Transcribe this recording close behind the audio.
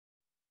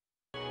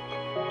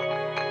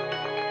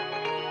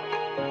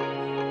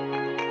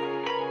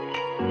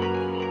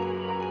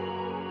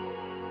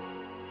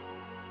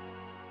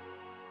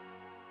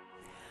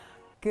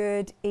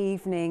Good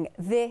evening.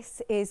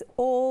 This is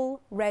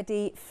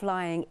already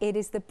flying. It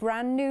is the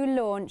brand new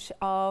launch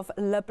of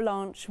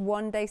LaBlanche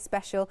One Day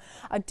Special.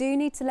 I do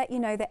need to let you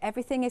know that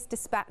everything is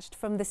dispatched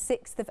from the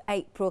 6th of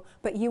April,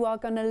 but you are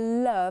going to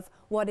love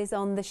what is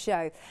on the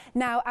show.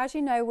 Now, as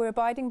you know, we're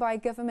abiding by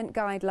government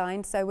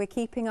guidelines, so we're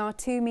keeping our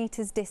 2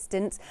 meters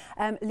distance.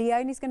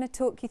 Leonie's going to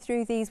talk you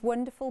through these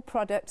wonderful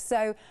products.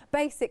 So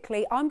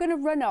basically, I'm going to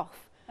run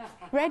off.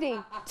 Ready?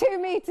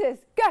 2 meters,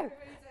 go!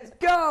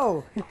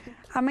 Go!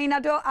 I mean, I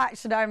don't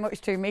actually know how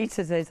much 2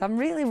 meters is. I'm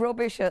really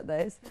rubbish at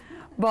this,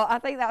 but I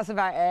think that's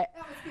about it.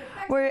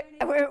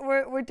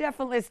 We're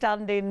definitely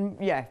standing.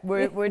 Yeah,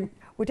 we're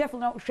definitely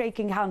not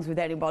shaking hands with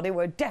anybody.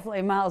 We're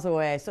definitely miles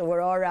away, so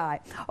we're all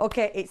right.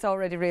 Okay, it's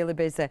already really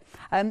busy.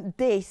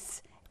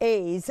 This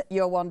is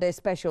your one day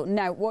special.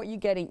 Now, what you're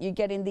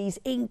getting these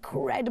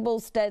incredible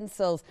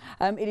stencils.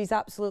 It is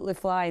absolutely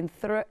flying.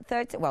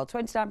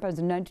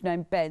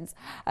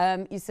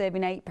 £29.99. You're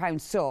saving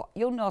 £8. So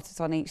you'll notice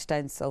on each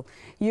stencil,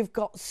 you've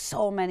got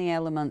so many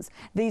elements.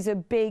 These are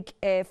big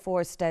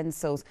A4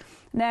 stencils.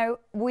 Now,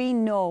 we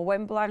know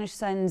when Blanche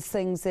sends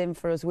things in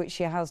for us, which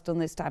she has done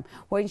this time,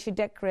 when she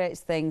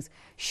decorates things,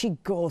 she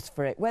goes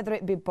for it, whether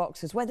it be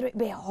boxes, whether it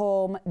be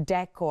home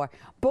decor.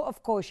 But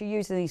of course, you're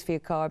using these for your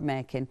card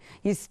making.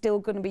 You're still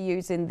going to be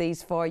using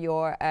these for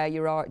your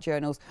art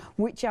journals,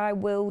 which I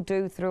will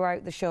do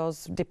throughout the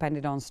shows,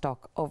 depending on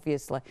stock,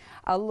 obviously.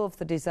 I love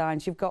the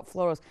designs. You've got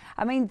florals.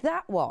 I mean,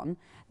 that one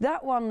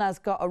has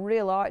got a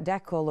real art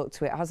deco look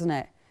to it, hasn't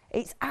it?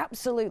 It's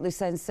absolutely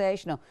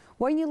sensational.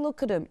 When you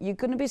look at them, you're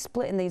going to be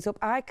splitting these up.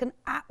 I can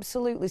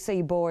absolutely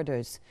see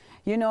borders.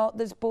 You know,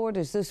 there's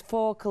borders, there's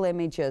focal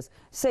images.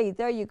 See,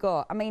 there you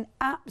go. I mean,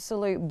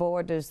 absolute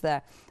borders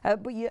there.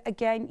 But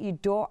again, you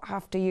don't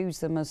have to use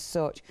them as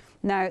such.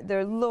 Now,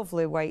 they're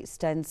lovely weight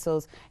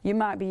stencils. You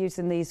might be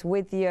using these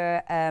with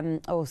your,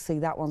 oh, see,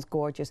 that one's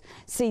gorgeous.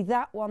 See,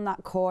 that one,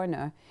 that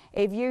corner,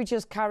 if you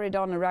just carried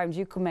on around,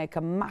 you could make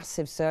a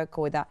massive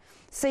circle with that.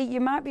 See,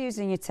 you might be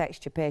using your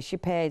texture paste, your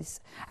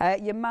paints.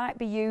 You might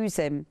be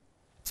using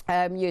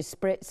your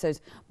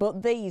spritzers,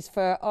 but these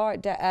for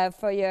art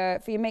for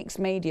your mixed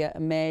media,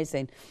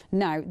 amazing.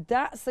 Now,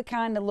 that's the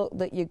kind of look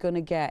that you're going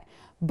to get.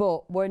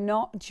 But we're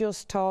not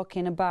just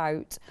talking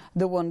about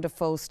the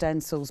wonderful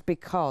stencils,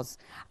 because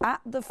at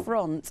the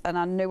front, and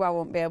I knew I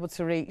won't be able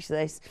to reach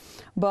this,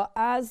 but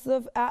at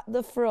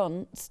the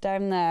front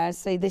down there,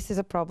 see, this is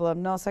a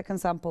problem. No second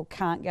sample,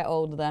 can't get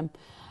hold of them.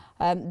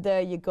 There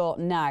you go.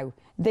 Now,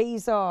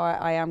 these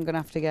are, I am going to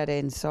have to get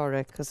in,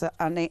 sorry, because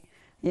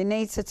you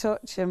need to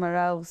touch them or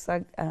else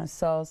I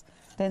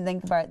didn't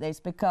think about this,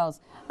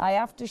 because I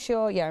have to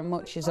show you how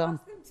much is on.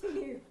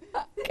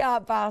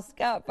 Can't pass.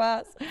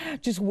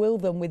 Just will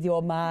them with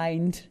your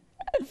mind.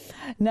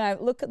 Now,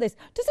 look at this.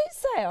 Does it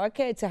say,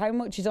 okay, to how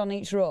much is on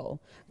each roll?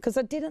 Because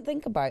I didn't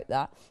think about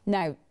that.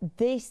 Now,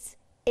 this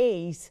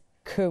is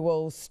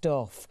cool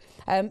stuff,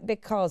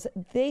 because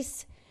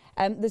this,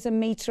 there's a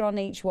metre on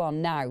each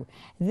one. Now,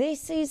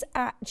 this is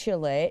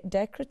actually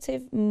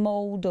decorative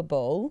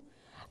mouldable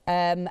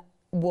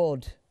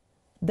wood.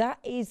 That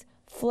is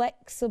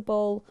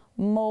flexible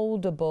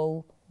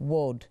mouldable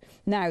wood.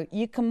 Now,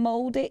 you can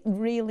mould it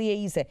really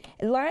easy.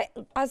 Like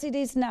as it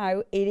is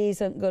now, it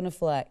isn't going to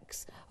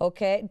flex.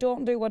 Okay,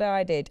 don't do what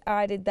I did.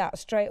 I did that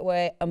straight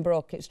away and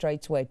broke it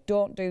straight away.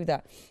 Don't do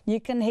that. You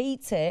can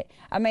heat it.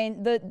 I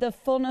mean, the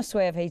funnest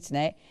way of heating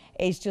it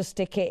is just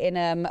stick it in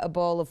a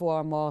bowl of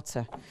warm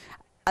water,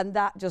 and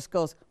that just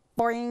goes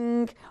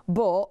boing.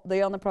 But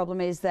the only problem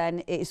is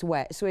then it's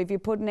wet. So if you're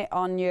putting it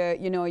on your,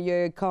 you know,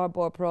 your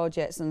cardboard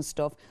projects and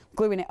stuff,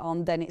 gluing it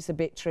on, then it's a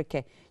bit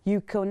tricky.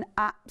 You can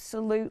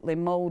absolutely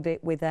mould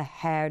it with a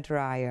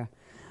hairdryer.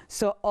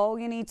 So all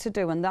you need to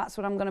do, and that's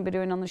what I'm going to be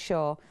doing on the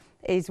show,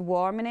 is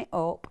warming it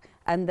up,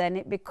 and then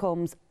it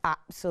becomes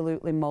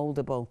absolutely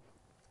mouldable.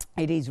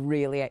 It is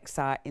really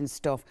exciting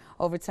stuff.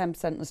 Over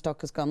 10% of the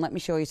stock has gone. Let me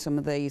show you some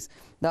of these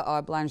that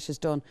our Blanche has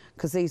done,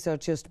 because these are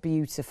just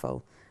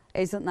beautiful.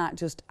 Isn't that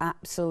just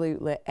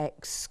absolutely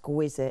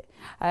exquisite?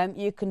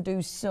 You can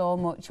do so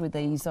much with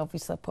these.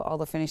 Obviously, I put all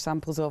the finished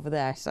samples over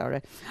there,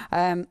 sorry.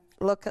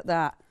 Look at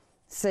that.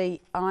 See,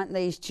 aren't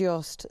these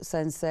just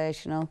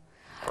sensational?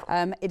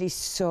 It is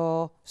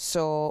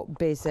so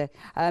busy.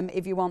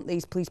 If you want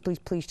these,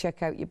 please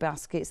check out your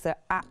baskets. They're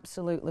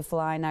absolutely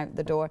flying out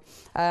the door.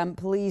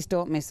 Please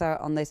don't miss out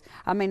on this.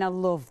 I mean, I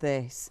love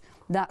this.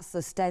 That's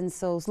the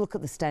stencils. Look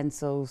at the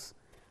stencils.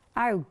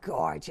 How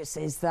gorgeous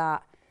is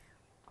that?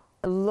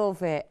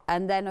 Love it.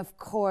 And then, of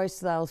course,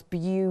 those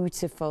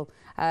beautiful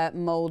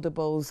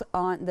mouldables.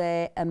 Aren't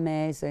they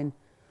amazing?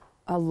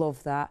 I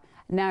love that.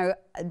 Now,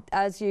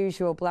 as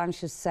usual,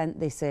 Blanche has sent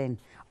this in.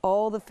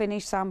 All the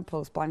finished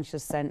samples Blanche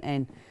has sent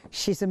in.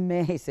 She's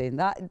amazing.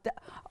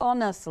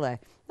 Honestly,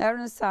 her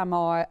and Sam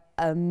are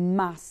a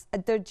mass.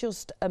 They're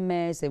just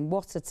amazing.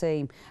 What a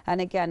team.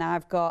 And again,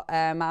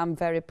 I'm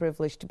very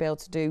privileged to be able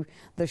to do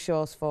the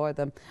shows for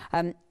them.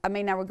 I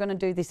mean, now we're going to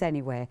do this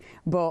anyway,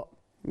 but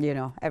you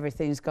know,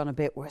 everything's gone a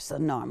bit worse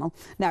than normal.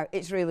 Now,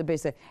 it's really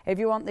busy. If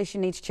you want this,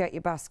 you need to check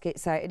your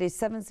baskets out. It is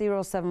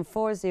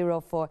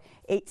 707404.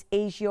 It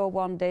is your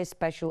one-day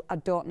special. I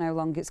don't know how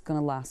long it's going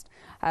to last.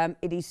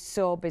 It is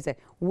so busy.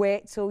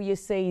 Wait till you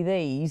see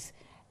these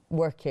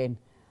working.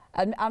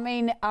 And I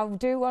mean, I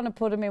do want to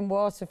put them in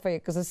water for you,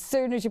 because as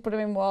soon as you put them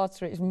in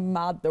water, it's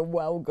mad, they're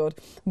well good.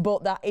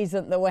 But that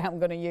isn't the way I'm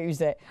going to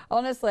use it.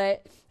 Honestly,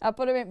 I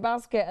put them in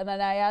basket and then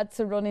I had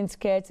to run into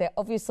Katie.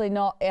 Obviously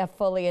not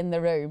fully in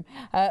the room,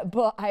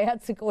 but I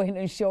had to go in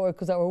and show her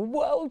because I was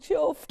well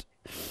chuffed.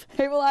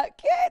 He was like,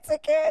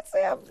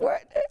 Katie, I've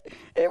worked it.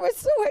 It was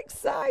so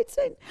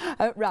exciting.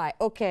 Right,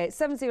 okay,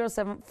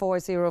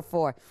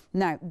 707404.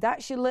 Now,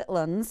 that's your little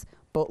ones,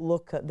 but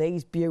look at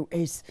these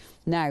beauties.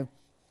 Now,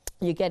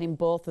 you're getting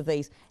both of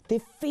these. They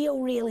feel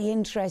really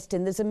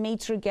interesting. There's a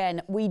metre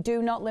again. We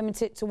do not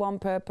limit it to one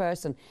per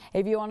person.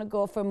 If you want to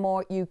go for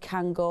more, you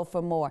can go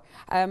for more.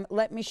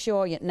 Let me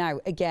show you. Now,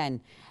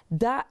 again,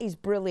 that is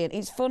brilliant.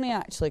 It's funny,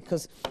 actually,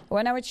 because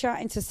when I was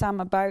chatting to Sam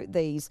about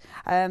these,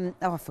 oh,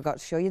 I forgot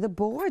to show you the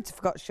boards. I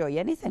forgot to show you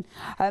anything.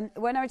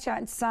 When I was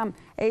chatting to Sam,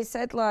 he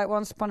said, like,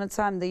 once upon a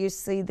time, they used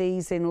to see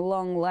these in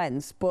long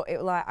lengths, but it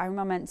was like, how am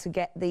I meant to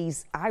get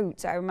these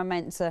out? How am I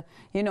meant to,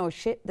 you know,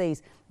 ship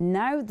these?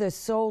 Now they're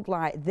sold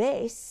like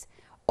this.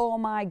 Oh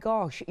my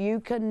gosh, you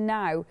can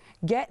now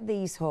get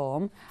these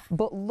home,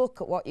 but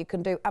look at what you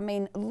can do. I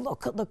mean,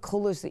 look at the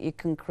colours that you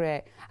can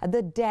create,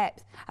 the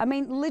depth. I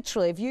mean,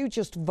 literally, if you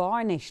just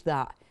varnish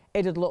that,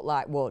 it'd look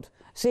like wood.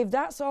 So if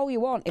that's all you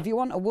want, if you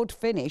want a wood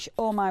finish,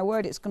 oh my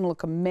word, it's going to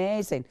look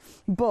amazing.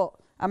 But,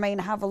 I mean,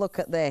 have a look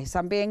at this.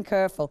 I'm being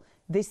careful.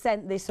 They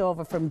sent this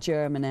over from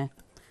Germany.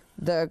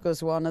 There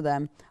goes one of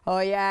them. Oh,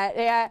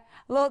 yeah.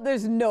 Look,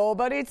 there's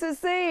nobody to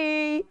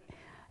see.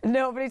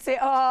 Nobody say,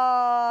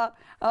 oh,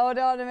 hold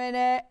on a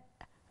minute.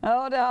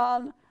 Hold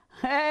on.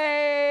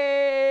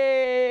 Hey!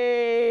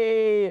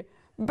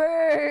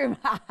 Boom!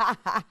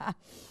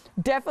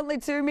 Definitely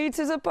 2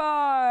 meters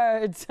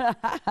apart.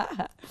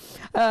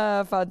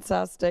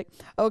 Fantastic.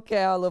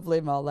 Okay, our lovely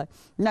Molly.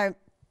 Now,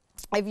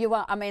 if you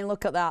want, I mean,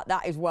 look at that.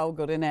 That is well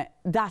good, isn't it?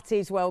 That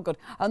is well good.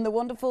 And the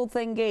wonderful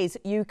thing is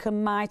you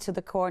can mitre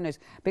the corners,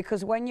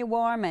 because when you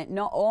warm it,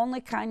 not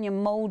only can you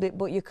mould it,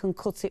 but you can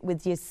cut it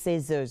with your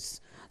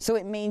scissors. So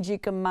it means you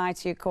can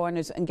mitre your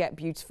corners and get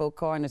beautiful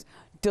corners.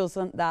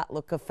 Doesn't that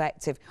look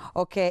effective?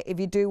 Okay, if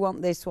you do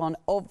want this one,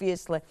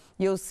 obviously,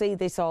 you'll see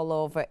this all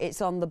over.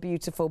 It's on the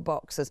beautiful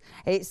boxes.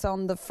 It's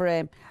on the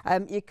frame.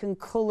 You can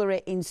colour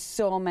it in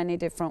so many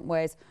different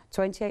ways.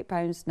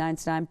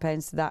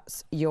 £28.99,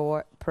 that's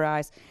your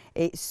price.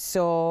 It's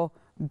so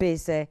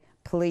busy.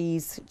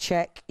 Please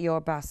check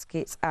your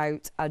baskets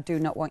out. I do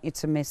not want you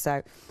to miss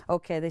out.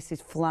 Okay, this is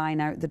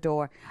flying out the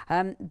door.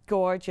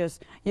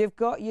 Gorgeous. You've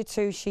got your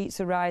 2 sheets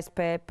of rice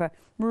paper.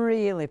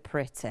 Really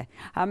pretty.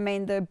 I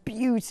mean, they're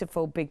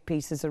beautiful big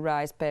pieces of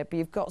rice paper.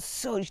 You've got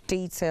such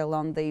detail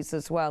on these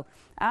as well.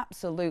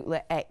 Absolutely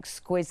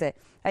exquisite.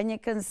 And you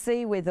can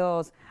see with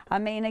those, I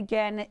mean,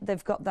 again,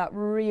 they've got that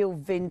real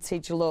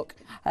vintage look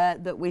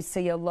that we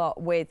see a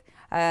lot with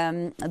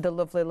the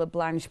lovely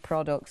LaBlanche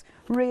products.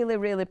 Really,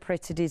 really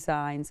pretty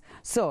designs.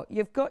 So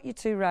you've got your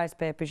 2 rice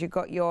papers. You've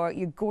got your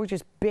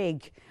gorgeous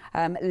big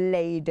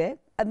lady,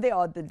 and they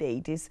are the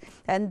ladies.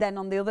 And then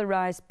on the other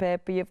rice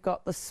paper, you've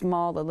got the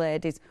smaller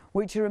ladies,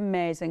 which are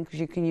amazing because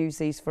you can use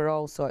these for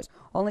all sorts.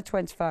 Only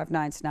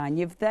 £25.99.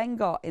 You've then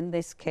got in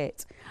this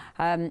kit,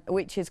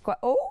 which is quite,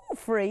 oh,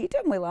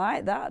 freedom. We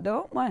like that,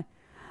 don't we?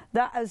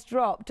 That has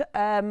dropped to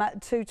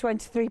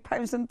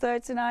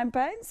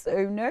 £23.39.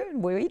 Who knew?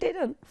 We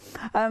didn't.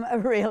 A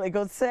really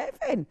good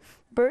saving.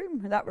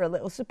 Boom. That were a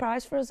little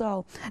surprise for us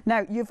all.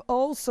 Now, you've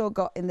also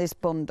got in this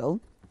bundle,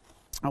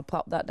 I'll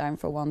pop that down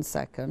for 1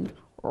 second.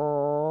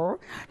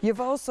 You've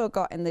also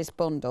got in this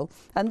bundle,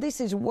 and this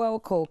is well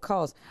cool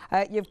because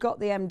you've got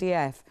the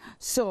MDF.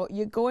 So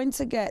you're going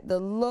to get the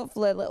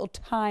lovely little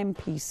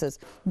timepieces.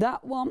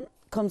 That one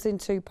comes in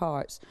 2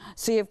 parts.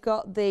 So you've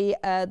got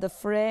the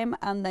frame,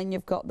 and then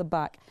you've got the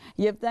back.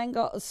 You've then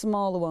got the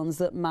smaller ones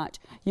that match.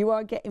 You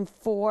are getting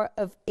 4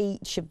 of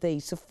each of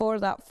these. So 4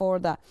 of that, 4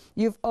 of that.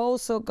 You've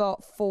also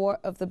got 4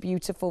 of the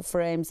beautiful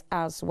frames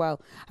as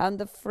well. And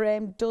the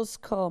frame does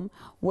come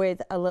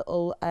with a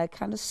little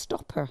kind of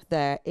stopper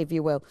there, if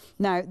you will.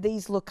 Now,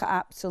 these look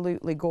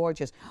absolutely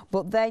gorgeous.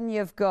 But then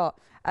you've got,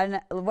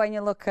 and when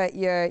you look at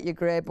your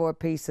grey board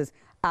pieces,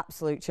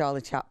 absolute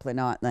Charlie Chaplin,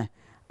 aren't they?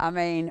 I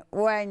mean,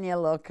 when you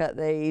look at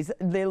these,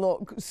 they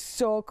look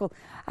so cool.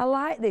 I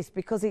like this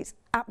because it's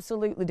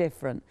absolutely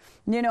different,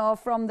 you know,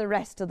 from the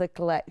rest of the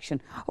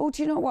collection. Oh,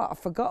 do you know what? I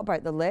forgot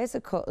about the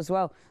laser cut as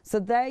well. So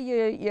they're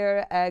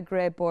your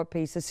grey board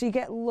pieces. So you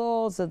get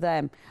loads of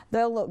them.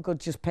 They'll look good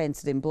just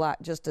painted in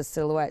black, just as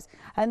silhouettes.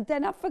 And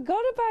then I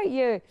forgot about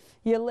your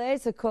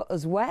laser cut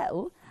as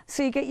well.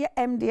 So you get your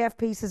MDF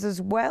pieces as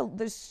well.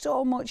 There's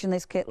so much in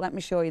this kit. Let me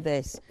show you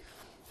this.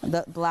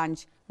 That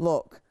Blanche,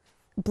 look.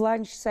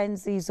 Blanche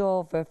sends these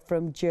over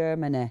from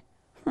Germany.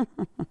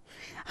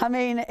 I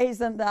mean,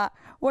 isn't that,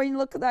 when you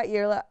look at that,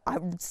 you're like,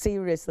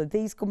 seriously,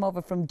 these come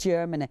over from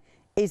Germany.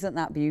 Isn't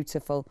that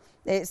beautiful?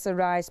 It's the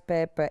rice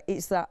paper.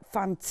 It's that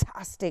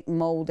fantastic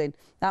moulding.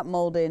 That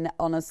moulding,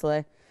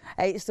 honestly,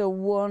 it's a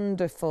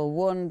wonderful,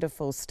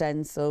 wonderful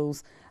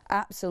stencils.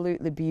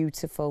 Absolutely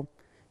beautiful.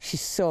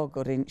 She's so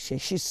good, isn't she?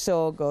 She's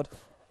so good.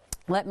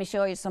 Let me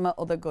show you some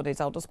other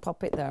goodies. I'll just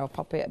pop it there. I'll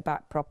pop it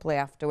back properly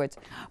afterwards.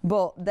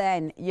 But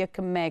then you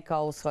can make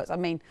all sorts. I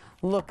mean,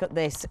 look at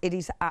this. It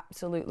is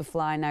absolutely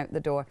flying out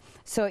the door.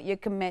 So you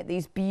can make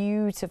these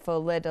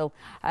beautiful little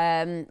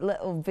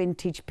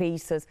vintage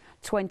pieces.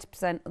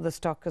 20% of the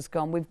stock has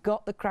gone. We've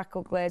got the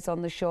crackle glaze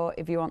on the show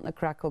if you want the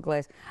crackle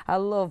glaze. I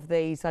love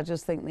these. I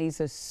just think these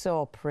are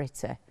so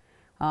pretty.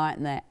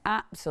 Aren't they?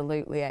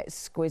 Absolutely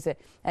exquisite.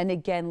 And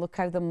again, look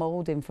how the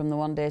moulding from the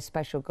One Day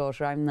Special goes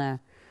around there.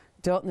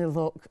 Don't they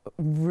look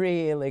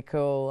really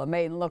cool? I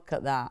mean, look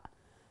at that.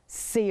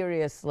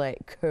 Seriously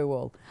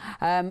cool.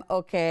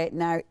 Okay,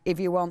 now,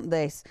 if you want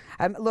this,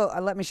 look,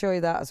 let me show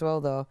you that as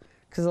well, though,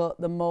 because look,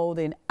 the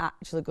moulding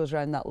actually goes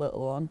around that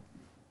little one.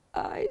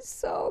 Oh, it's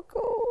so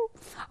cool.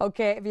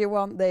 Okay, if you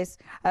want this,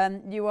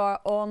 you are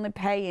only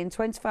paying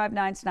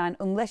 $25.99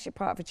 unless you're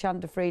part of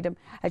Hochanda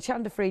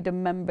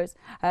Freedom members.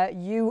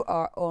 You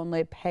are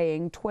only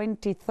paying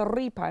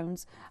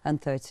 £23.39.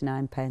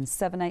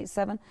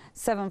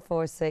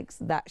 787-746.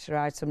 That's your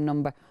item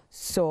number.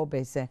 So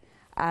busy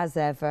as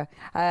ever.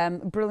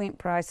 Brilliant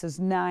prices,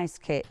 nice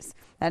kits,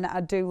 and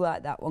I do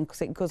like that one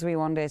because it goes with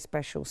One Day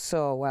Special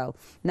so well.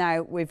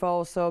 Now we've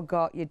also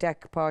got your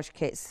decoupage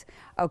kits.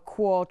 A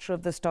quarter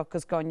of the stock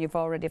has gone. You've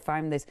already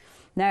found this.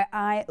 Now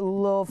I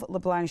love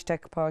LaBlanche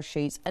decoupage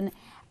sheets, and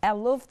I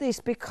love this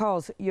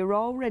because you're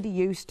already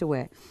used to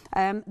it.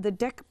 The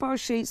decoupage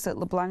sheets that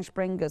LaBlanche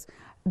bring us,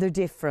 they're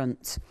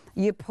different.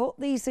 You put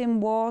these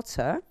in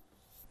water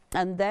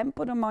and then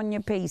put them on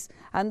your piece,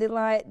 and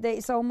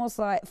it's almost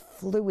like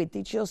fluid.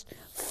 They just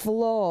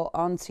flow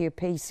onto your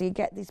piece, so you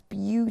get this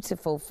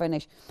beautiful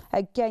finish.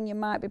 Again, you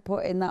might be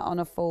putting that on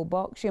a full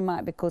box, you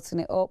might be cutting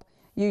it up,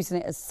 using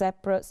it as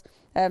separates.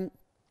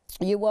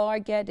 You are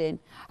getting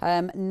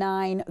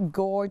 9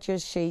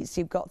 gorgeous sheets.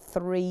 You've got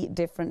 3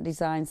 different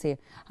designs here.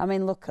 I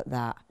mean, look at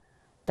that.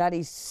 That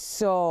is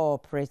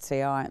so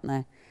pretty, aren't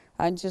they?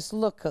 And just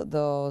look at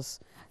those.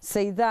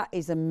 See, that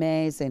is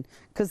amazing,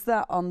 because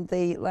that on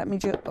the, let me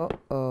just,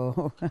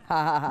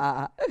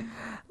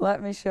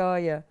 let me show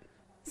you.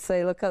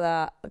 See, look at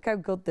that. Look how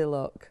good they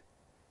look.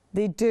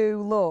 They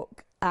do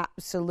look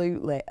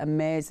absolutely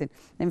amazing.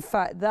 In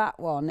fact, that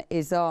one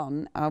is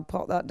on, I'll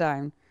pop that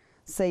down.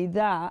 See,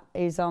 that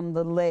is on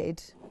the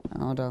lid.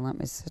 Hold on, let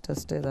me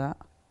just do that.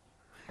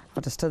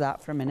 I'll just do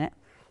that for a minute.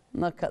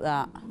 Look at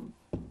that.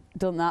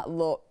 Doesn't that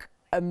look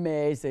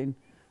amazing?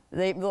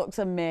 It looks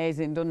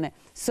amazing, doesn't it?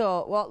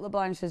 So what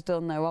LaBlanche has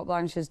done now,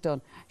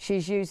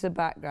 she's used the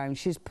background.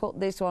 She's put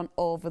this one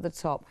over the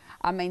top.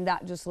 I mean,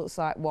 that just looks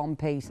like one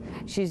piece.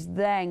 She's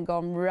then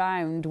gone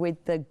round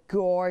with the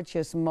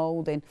gorgeous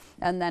moulding,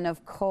 and then,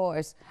 of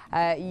course,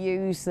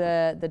 use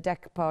the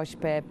decoupage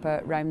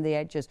paper around the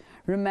edges.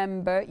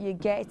 Remember, you're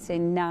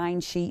getting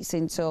 9 sheets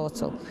in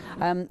total.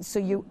 So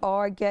you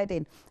are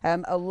getting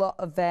a lot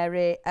of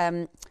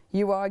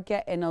you are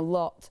getting a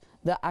lot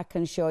that I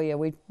can show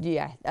you.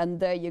 Yeah, and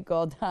there you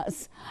go.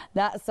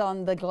 That's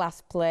on the glass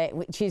plate,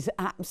 which is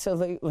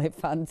absolutely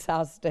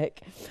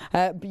fantastic.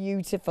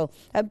 Beautiful.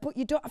 But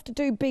you don't have to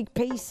do big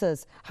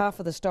pieces. Half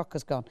of the stock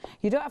has gone.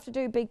 You don't have to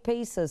do big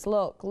pieces.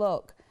 Look,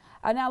 look.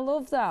 And I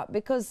love that,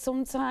 because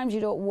sometimes you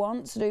don't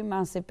want to do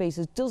massive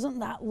pieces. Doesn't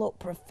that look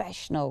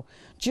professional?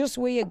 Just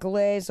with your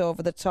glaze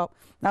over the top.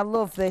 I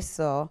love this,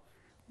 though.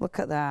 Look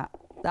at that.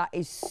 That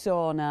is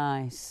so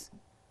nice.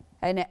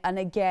 And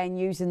again,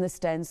 using the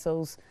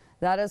stencils.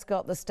 That has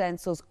got the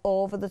stencils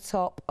over the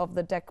top of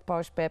the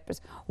decoupage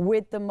papers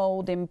with the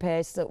moulding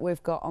paste that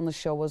we've got on the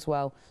show as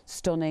well.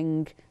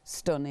 Stunning,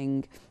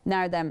 stunning.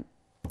 Now then,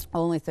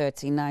 only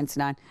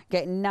 $13.99.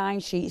 Getting 9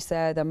 sheets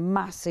there. They're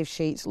massive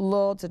sheets,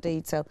 loads of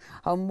detail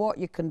on what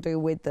you can do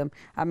with them.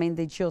 I mean,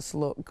 they just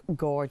look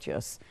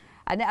gorgeous.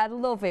 And I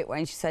love it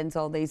when she sends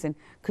all these in,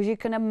 because you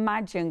can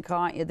imagine,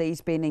 can't you,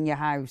 these being in your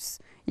house?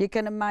 You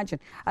can imagine.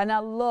 And I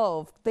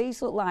love,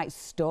 these look like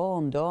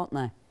stone, don't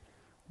they?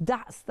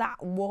 That's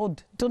that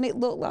wood. Doesn't it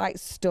look like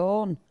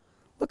stone?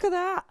 Look at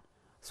that.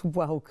 It's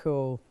well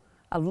cool.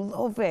 I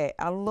love it.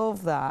 I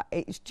love that.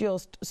 It's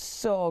just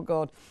so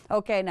good.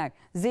 Okay, now,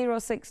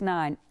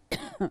 069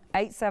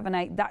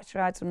 878, that's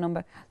your item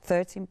number,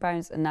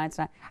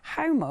 £13.99.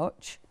 How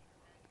much?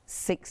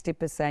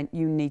 60%.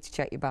 You need to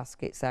check your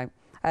baskets out.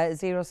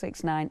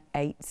 069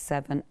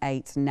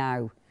 878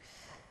 now.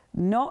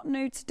 Not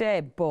new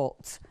today,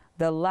 but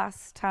the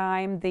last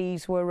time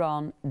these were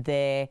on,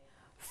 they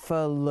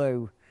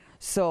flew.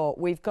 So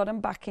we've got them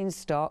back in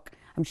stock.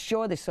 I'm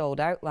sure they sold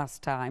out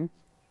last time.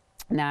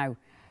 Now,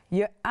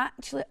 you're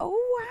actually, oh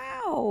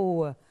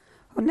wow.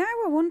 Oh, now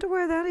I wonder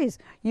where that is.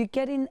 You're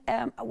getting,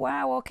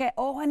 wow, okay.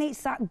 Oh, and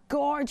it's that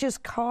gorgeous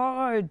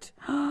card.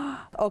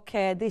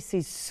 Okay, this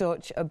is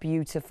such a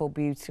beautiful,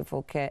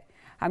 beautiful kit.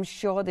 I'm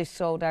sure they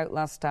sold out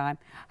last time.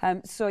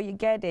 So you're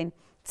getting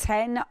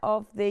 10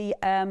 of the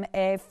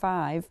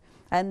A5,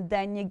 and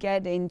then you're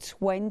getting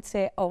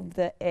 20 of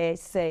the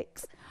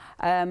A6.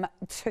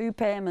 2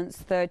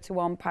 payments,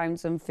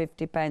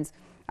 £31.50.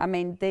 I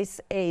mean,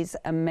 this is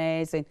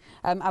amazing.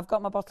 I've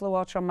got my bottle of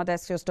water on my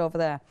desk just over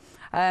there.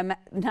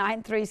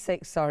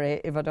 936,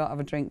 sorry, if I don't have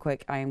a drink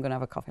quick, I am going to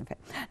have a coughing fit.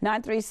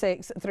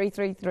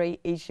 936-333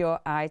 is your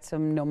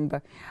item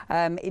number.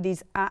 It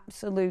is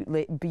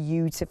absolutely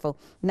beautiful.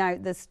 Now,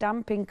 the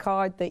stamping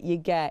card that you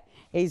get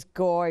is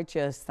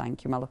gorgeous.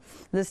 Thank you, my love.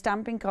 The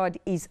stamping card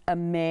is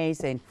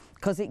amazing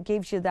because it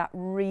gives you that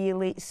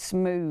really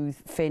smooth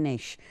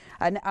finish.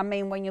 And I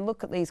mean, when you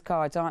look at these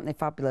cards, aren't they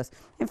fabulous?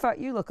 In fact,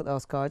 you look at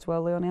those cards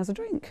while Leonie has a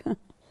drink. There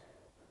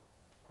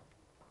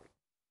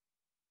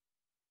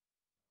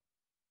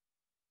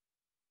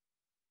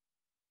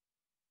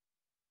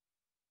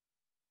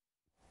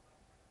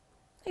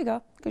you go.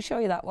 I can show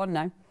you that one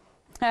now.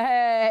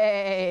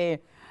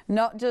 Hey,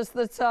 not just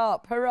the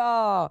top.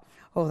 Hurrah!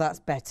 Oh, that's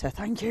better.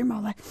 Thank you,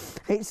 Molly.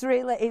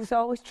 It's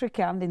always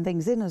tricky handing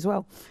things in as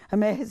well.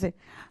 Amazing.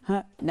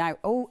 Now,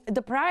 oh,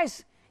 the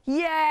price.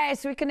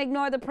 Yes, we can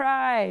ignore the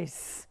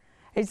price.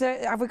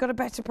 Have we got a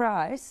better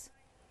price?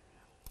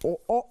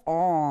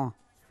 Oh.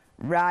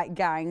 Right,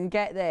 gang,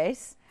 get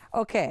this.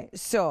 Okay,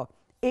 so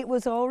it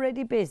was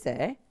already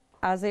busy,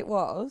 as it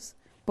was,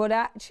 but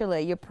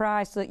actually your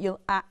price that you'll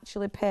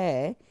actually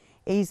pay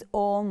is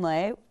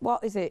only,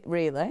 what is it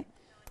really?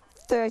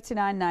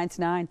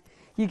 £39.99.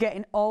 You're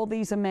getting all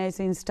these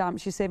amazing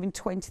stamps. You're saving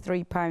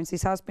 £23.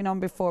 This has been on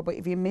before, but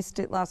if you missed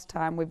it last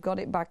time, we've got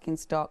it back in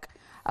stock.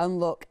 And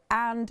look,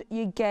 and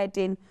you're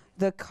getting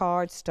the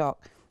cardstock.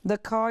 The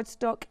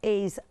cardstock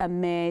is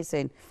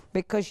amazing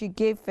because you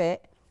give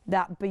it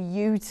that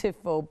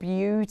beautiful,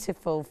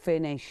 beautiful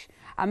finish.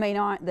 I mean,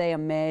 aren't they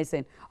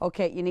amazing?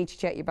 Okay, you need to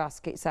check your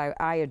baskets out.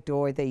 I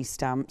adore these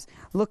stamps.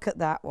 Look at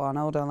that one.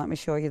 Hold on, let me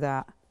show you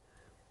that.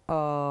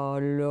 Oh,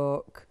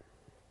 look.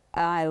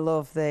 I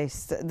love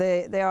this.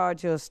 They are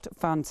just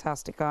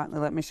fantastic, aren't they?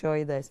 Let me show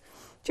you this.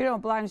 Do you know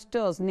Blanche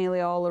does nearly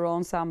all her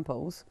own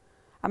samples?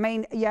 I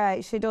mean,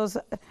 yeah, she does.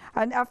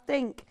 And I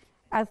think,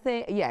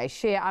 yeah,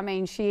 she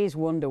is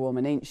Wonder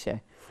Woman, isn't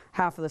she?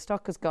 Half of the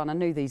stock has gone. I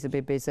knew these would be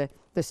busy.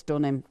 They're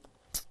stunning.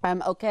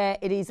 Okay,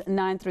 it is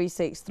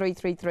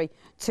 936-333.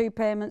 2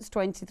 payments,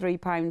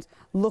 £23.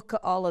 Look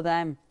at all of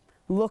them.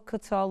 Look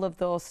at all of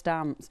those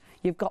stamps.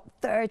 You've got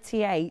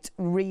 38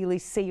 really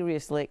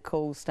seriously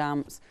cool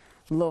stamps.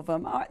 Love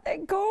them. Aren't they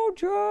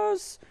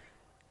gorgeous?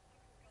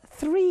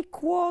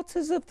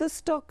 3/4 of the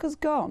stock has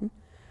gone.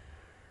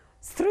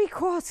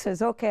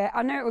 3/4. Okay,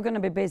 I know we're going to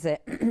be busy.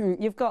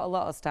 You've got a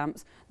lot of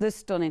stamps. They're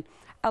stunning.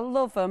 I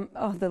love them.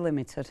 Oh, they're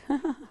limited.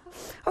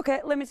 Okay,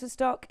 limited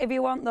stock. If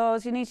you want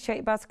those, you need to check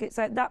your baskets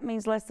out. That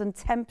means less than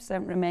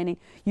 10% remaining.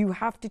 You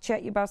have to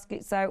check your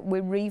baskets out. We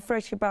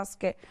refresh your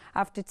basket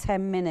after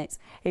 10 minutes.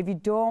 If you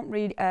don't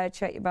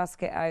check your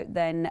basket out,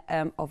 then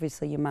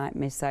obviously you might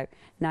miss out.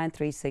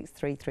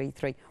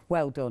 936-333.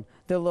 Well done.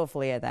 They're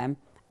lovely, are them.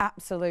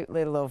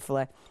 Absolutely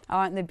lovely.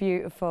 Aren't they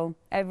beautiful?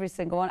 Every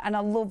single one. And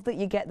I love that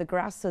you get the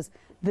grasses.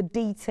 The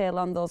detail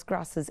on those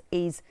grasses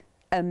is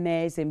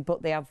amazing,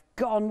 but they have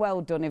gone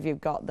well done if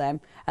you've got them,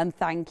 and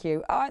thank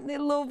you. Aren't they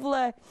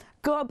lovely?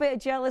 Got a bit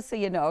of jealousy,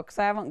 you know, because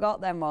I haven't got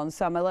them ones,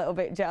 so I'm a little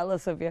bit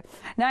jealous of you.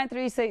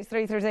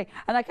 936-333,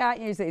 and I can't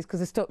use these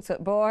because they're stuck to the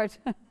board.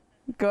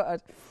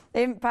 Good.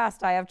 In the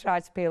past, I have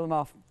tried to peel them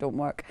off. Don't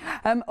work.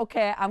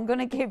 Okay, I'm going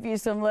to give you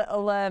some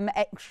little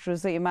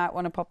extras that you might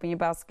want to pop in your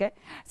basket.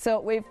 So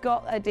we've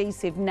got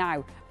adhesive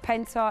now.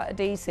 Pentart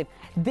adhesive.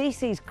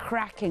 This is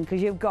cracking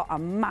because you've got a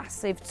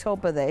massive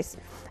tub of this,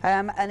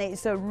 and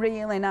it's a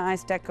really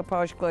nice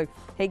decoupage glue.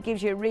 It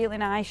gives you a really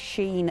nice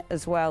sheen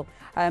as well.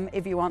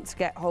 If you want to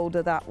get hold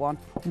of that one,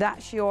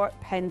 that's your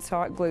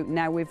Pentart glue.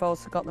 Now we've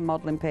also got the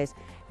modelling paste.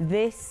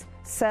 This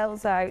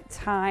sells out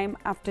time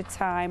after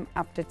time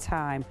after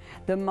time.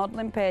 The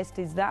modelling paste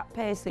is that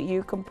paste that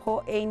you can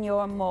put in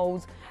your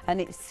moulds,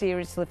 and it's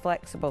seriously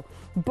flexible.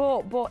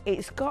 But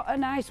it's got a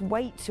nice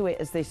weight to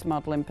it as this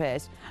modelling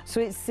paste. So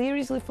it's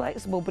seriously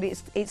flexible, but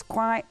it's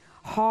quite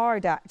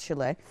hard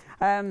actually.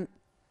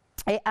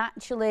 It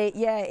actually,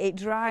 yeah, it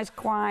dries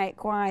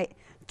quite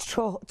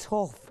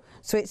tough.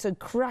 So it's a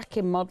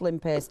cracking modelling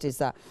paste, is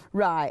that?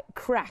 Right,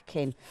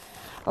 cracking.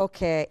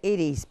 Okay, it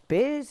is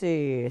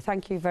busy.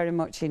 Thank you very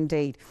much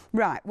indeed.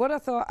 Right, what I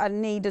thought I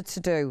needed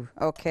to do,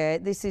 okay,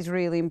 this is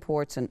really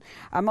important.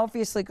 I'm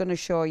obviously going to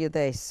show you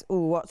this.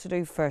 Oh, what to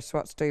do first,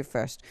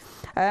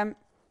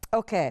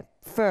 okay,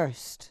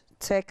 first,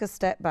 take a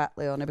step back,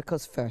 Leonie,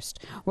 because first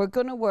we're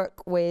going to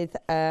work with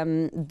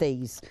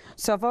these.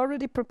 So I've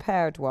already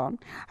prepared one.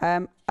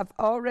 I've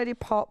already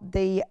popped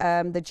the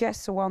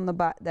gesso on the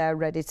back there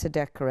ready to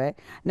decorate.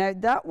 Now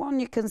that one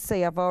you can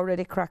see I've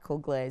already crackle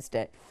glazed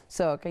it.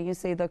 So can you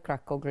see the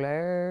crackle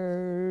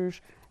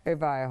glaze?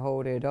 If I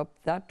hold it up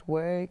that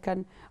way,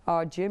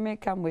 oh Jimmy,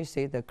 can we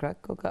see the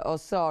crackle glaze? Oh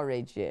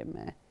sorry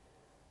Jimmy.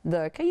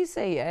 There, can you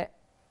see it?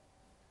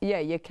 Yeah,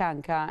 you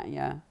can, can't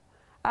you?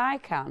 I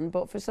can,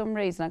 but for some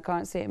reason I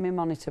can't see it in my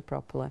monitor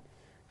properly.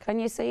 Can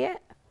you see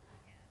it?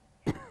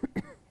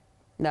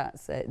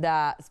 That's it.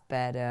 That's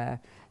better.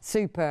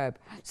 Superb.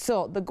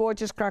 So the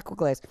gorgeous crackle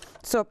glaze.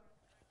 So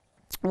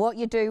what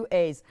you do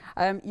is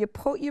you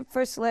put your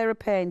first layer of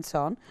paint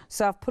on.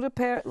 So I've put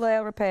a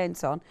layer of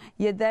paint on.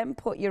 You then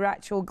put your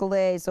actual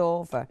glaze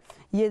over.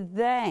 You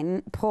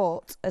then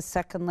put a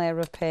second layer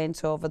of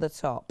paint over the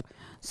top.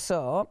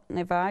 So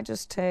if I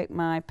just take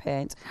my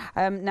paint,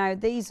 now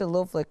these are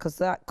lovely because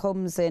that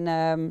comes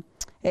in.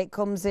 It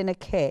comes in a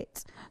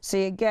kit. So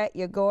you get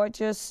your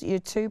gorgeous, your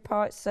 2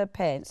 parts of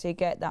paint. So you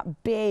get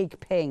that big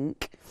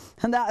pink.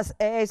 And that's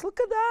ace. Look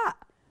at that.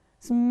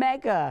 It's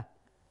mega,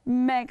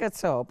 mega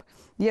tub.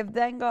 You've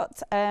then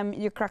got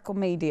your crackle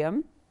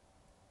medium.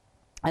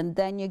 And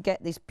then you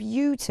get this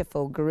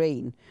beautiful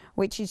green,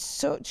 which is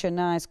such a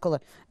nice colour.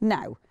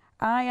 Now,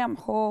 I am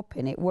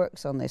hoping it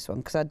works on this one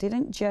because I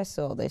didn't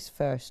gesso this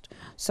first.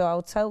 So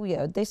I'll tell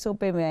you, this will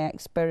be my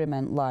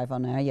experiment live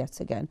on air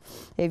yet again.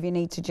 If you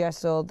need to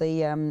gesso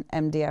the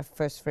MDF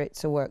first for it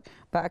to work.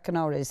 But I can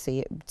already see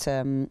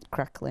it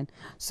crackling.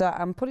 So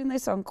I'm putting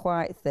this on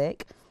quite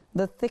thick.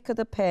 The thicker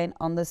the paint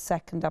on the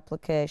second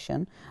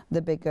application,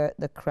 the bigger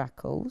the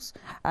crackles.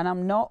 And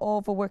I'm not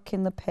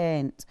overworking the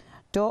paint.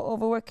 Don't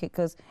overwork it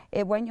because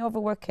when you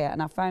overwork it,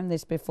 and I found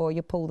this before,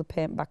 you pull the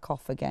paint back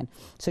off again.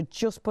 So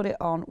just put it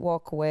on,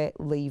 walk away,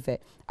 leave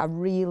it. I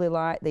really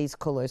like these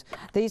colours.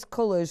 These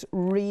colours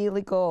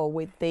really go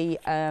with the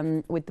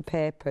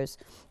papers.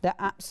 They're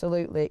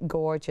absolutely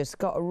gorgeous.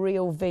 Got a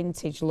real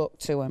vintage look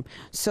to them.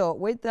 So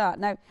with that,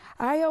 now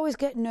I always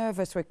get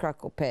nervous with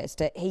crackle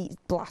paste, heat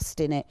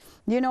blasting it,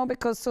 you know,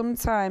 because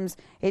sometimes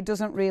it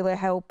doesn't really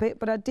help it.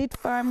 But I did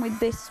find with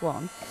this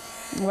one,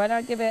 when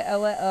I give it a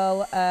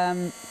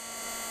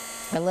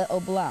little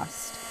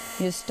blast,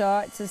 you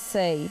start to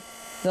see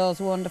those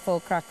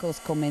wonderful crackles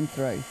coming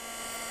through.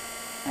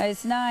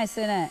 It's nice,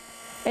 isn't it?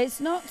 It's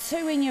not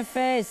too in your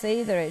face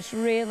either. It's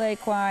really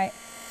quite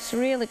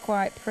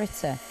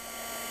pretty.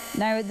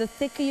 Now, the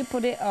thicker you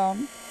put it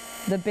on,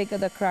 the bigger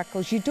the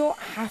crackles. You don't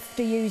have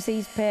to use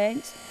these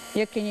paints.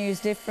 You can use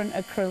different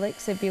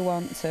acrylics if you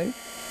want to,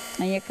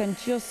 and you can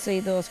just see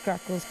those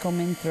crackles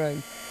coming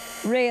through.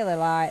 Really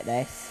like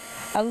this.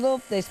 I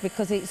love this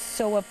because it's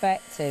so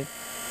effective.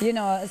 You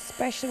know,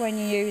 especially when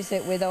you use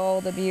it with all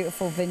the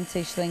beautiful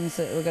vintage things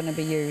that we're going to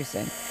be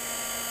using.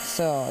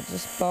 So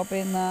just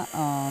bobbing that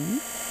on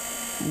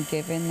and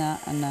giving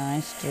that a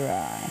nice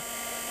dry.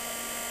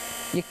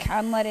 You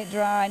can let it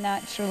dry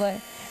naturally.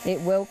 It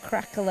will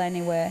crackle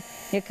anyway.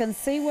 You can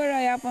see where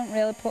I haven't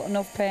really put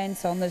enough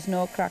paint on. There's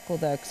no crackle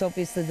there because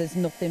obviously there's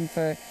nothing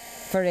for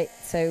it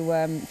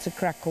to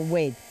crackle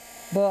with.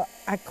 But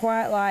I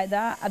quite like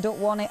that. I don't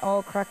want it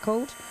all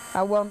crackled.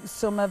 I want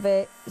some of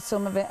it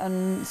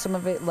and some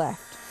of it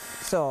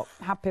left. So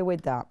happy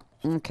with that.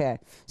 Okay,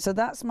 so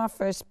that's my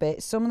first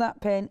bit. Some of that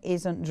paint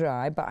isn't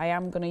dry, but I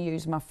am going to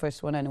use my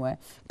first one anyway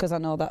because I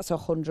know that's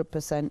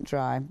 100%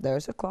 dry.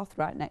 There's a cloth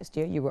right next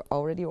to you. You were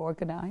already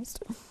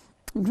organised.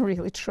 I'm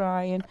really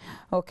trying.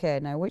 Okay,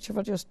 now which have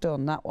I just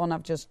done? That one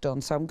I've just done.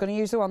 So I'm going to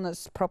use the one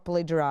that's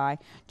properly dry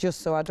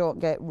just so I don't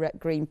get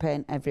green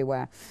paint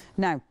everywhere.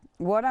 Now,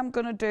 what I'm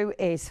going to do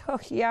is, oh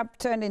yeah, I've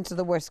turned into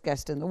the worst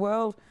guest in the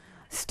world,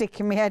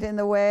 sticking my head in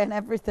the way and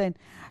everything.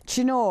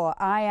 Do you know,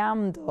 I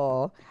am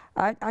though.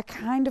 I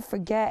kind of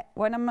forget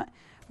when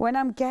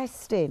I'm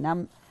guesting.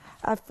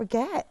 I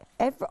forget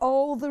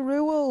all the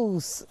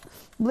rules,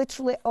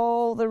 literally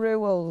all the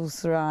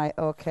rules. Right?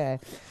 Okay.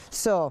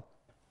 So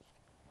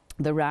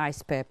the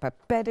rice paper.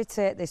 Better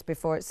take this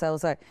before it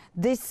sells out.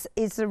 This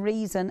is the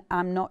reason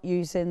I'm not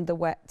using the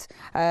wet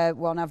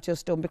one I've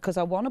just done, because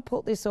I want to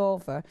put this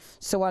over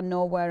so I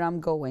know where I'm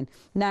going.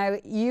 Now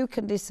you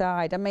can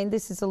decide. I mean,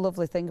 this is a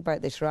lovely thing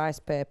about this rice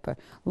paper.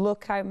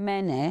 Look how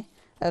many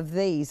of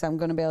these I'm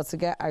going to be able to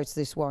get out of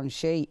this one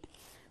sheet.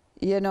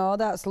 You know,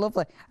 that's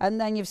lovely.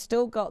 And then you've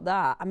still got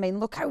that. I mean,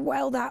 look how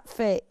well that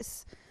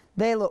fits.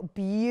 They look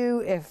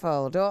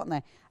beautiful, don't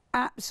they?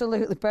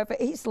 Absolutely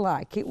perfect. It's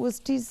like it was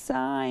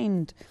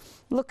designed.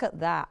 Look at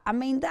that. I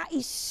mean, that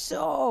is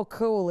so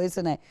cool,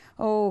 isn't it?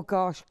 Oh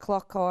gosh,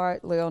 clock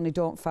art, Leonie,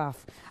 don't faff.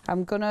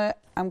 I'm gonna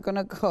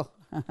go.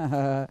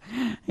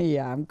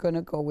 Yeah, I'm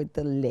gonna go with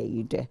the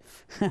lady,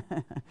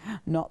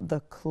 not the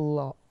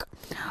clock.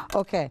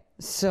 Okay,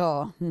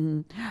 so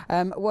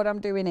what I'm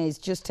doing is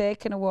just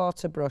taking a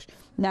water brush.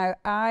 Now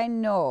I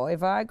know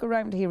if I go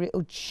around here,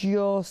 it'll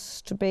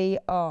just be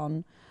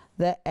on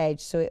the edge,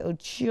 so it'll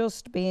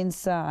just be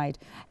inside.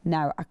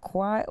 Now I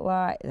quite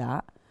like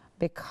that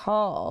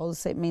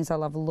because it means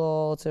I'll have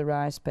loads of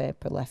rice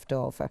paper left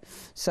over,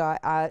 so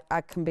I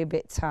can be a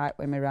bit tight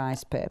with my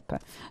rice paper.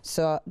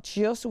 So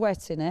just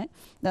wetting it,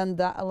 then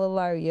that'll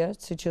allow you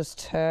to just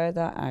tear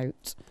that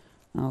out.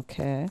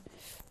 Okay,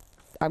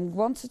 I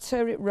want to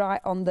tear it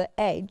right on the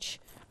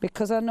edge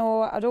because I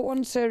know I don't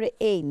want to tear it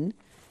in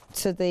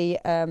to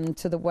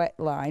the wet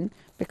line,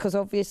 because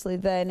obviously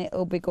then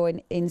it'll be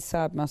going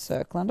inside my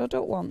circle and I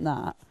don't want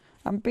that.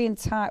 I'm being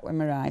tight with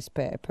my rice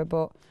paper,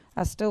 but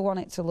I still want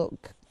it to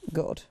look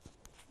good.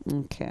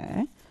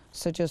 Okay,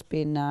 so just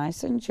being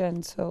nice and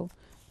gentle,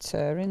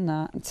 stirring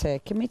that and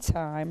taking my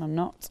time. I'm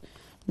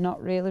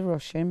not really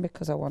rushing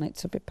because I want it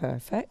to be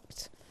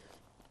perfect.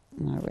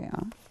 There we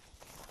are.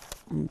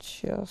 I'm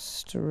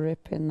just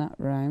ripping that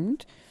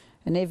round.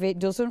 And if it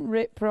doesn't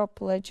rip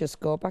properly, just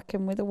go back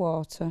in with the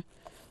water.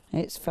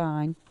 It's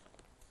fine.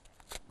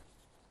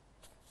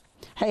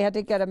 Hey, I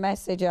did get a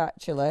message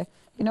actually.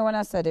 You know when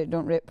I said it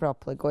don't rip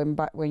properly, going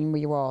back in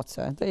with your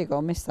water. There you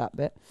go, missed that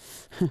bit.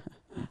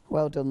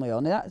 Well done,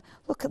 Leonie.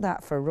 Look at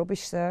that for a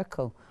rubbish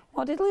circle.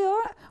 What did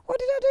I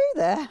do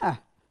there?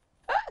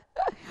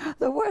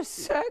 The worst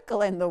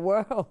circle in the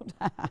world.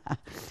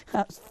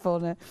 That's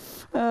funny.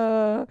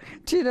 Do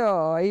you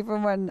know,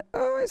 even when,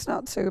 it's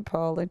not too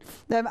appalling.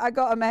 I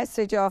got a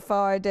message off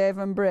our Dave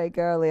and Brig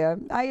earlier.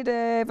 Hi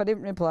Dave, I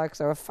didn't reply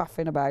because I was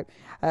faffing about.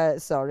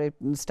 Sorry,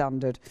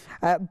 standard.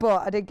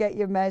 But I did get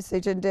your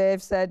message and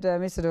Dave said,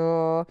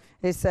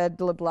 he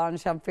said,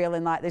 LaBlanche, I'm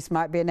feeling like this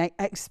might be an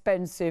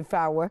expensive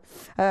hour.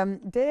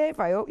 Dave,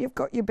 I hope you've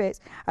got your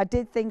bits. I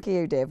did think of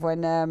you, Dave,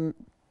 when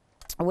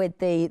with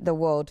the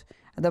wood,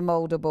 the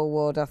mouldable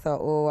wood, I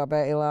thought, I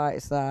bet he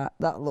likes that.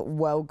 That looked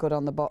well good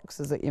on the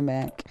boxes that you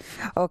make.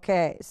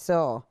 Okay,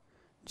 so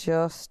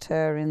just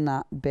tearing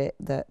that bit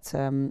that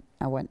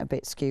I went a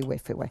bit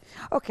skew-whiffy with.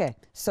 Okay,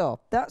 so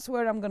that's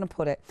where I'm going to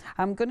put it.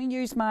 I'm going to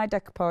use my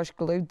decoupage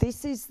glue.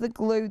 This is the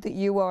glue that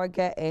you are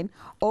getting.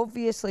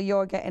 Obviously,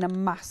 you're getting a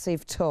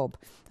massive tub.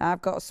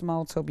 I've got a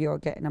small tub, you're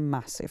getting a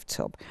massive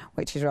tub,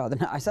 which is rather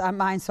nice.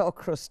 Mine's all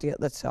crusty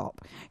at the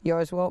top.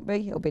 Yours won't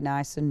be, it'll be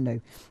nice and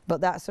new. But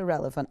that's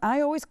irrelevant.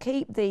 I always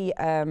keep the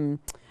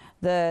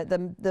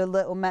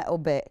little metal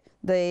bit,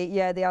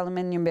 the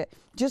aluminium bit,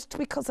 just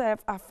because I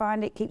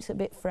find it keeps it a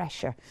bit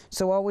fresher.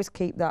 So always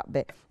keep that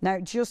bit.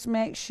 Now just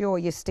make sure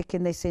you're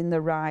sticking this in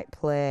the right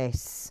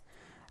place.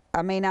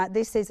 I mean,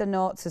 this is a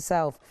note to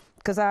self,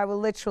 because I was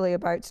literally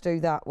about to do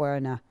that,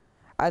 weren't I?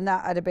 And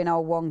that would have been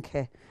all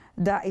wonky.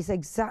 That is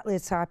exactly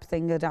the type of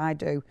thing that I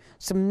do.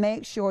 So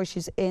make sure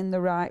she's in the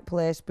right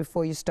place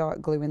before you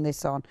start gluing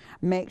this on.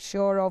 Make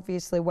sure,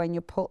 obviously, when you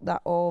put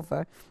that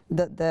over,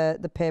 that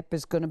the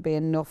paper's going to be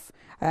enough,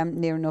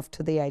 near enough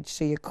to the edge,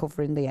 so you're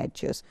covering the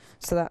edges.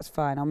 So that's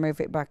fine. I'll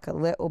move it back a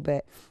little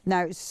bit.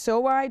 Now,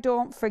 so I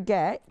don't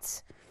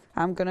forget,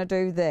 I'm going to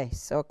do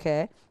this,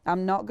 okay?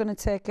 I'm not going to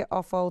take it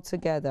off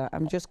altogether.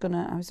 I'm just going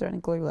to... is there any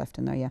glue left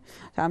in there? Yeah.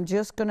 So I'm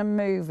just going to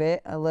move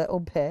it a little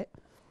bit.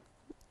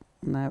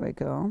 And there we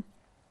go.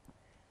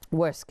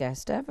 Worst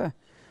guest ever.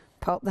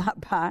 Pop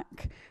that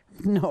back.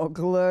 No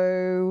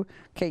glue.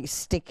 Keep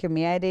sticking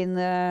my head in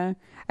there.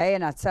 Hey,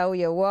 and I tell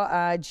you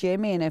what,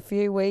 Jimmy, in a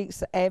few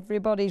weeks,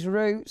 everybody's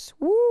roots.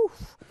 Woo!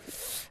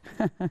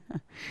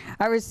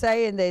 I was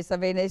saying this. I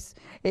mean,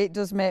 it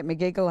does make me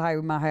giggle how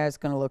my hair's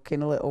going to look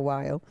in a little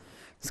while.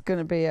 It's going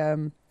to be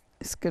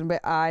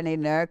I need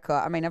an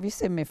haircut. I mean, have you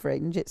seen my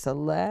fringe? It's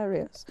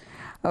hilarious.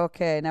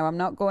 Okay, now I'm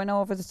not going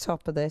over the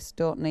top of this.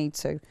 Don't need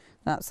to.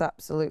 That's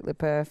absolutely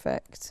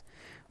perfect.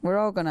 We're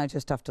all going to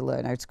just have to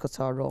learn how to cut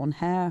our own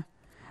hair.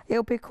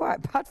 It'll be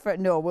quite bad for it.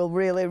 No, we'll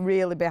really,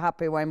 really be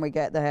happy when we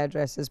get the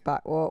hairdressers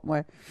back, won't we?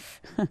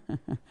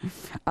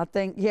 I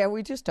think, yeah,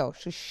 we just all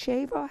should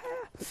shave our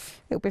hair.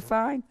 It'll be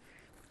fine.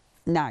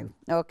 Now,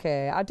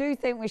 okay, I do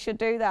think we should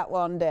do that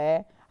one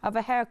day. Have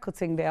a hair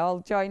cutting day. I'll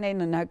join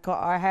in and cut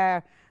our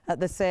hair at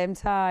the same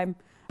time.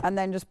 And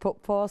then just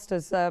put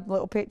posters,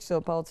 little pictures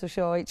up all to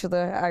show each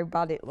other how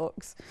bad it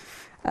looks.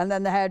 And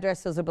then the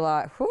hairdressers will be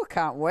like, whew,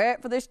 can't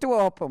wait for this to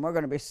open. We're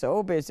going to be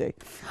so busy.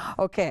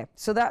 Okay,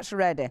 so that's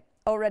ready.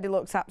 Already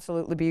looks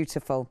absolutely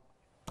beautiful.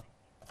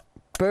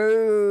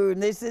 Boom!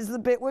 This is the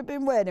bit we've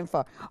been waiting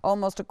for.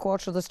 Almost a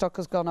quarter of the stock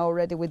has gone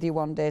already with your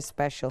one day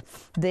special.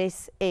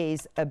 This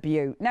is a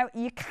beaut. Now,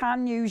 you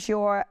can use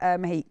your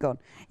heat gun.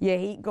 Your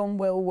heat gun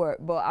will work,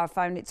 but I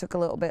found it took a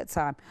little bit of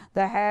time.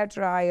 The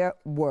hairdryer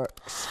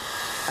works.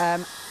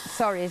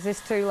 Sorry, is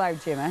this too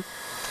loud, Jimmy?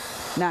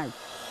 No.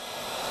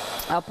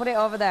 I'll put it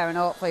over there and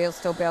hopefully you'll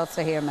still be able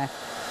to hear me.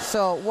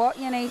 So what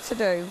you need to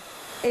do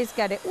is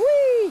get it,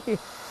 whee!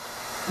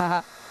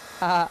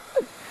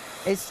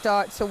 Is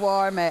start to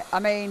warm it. I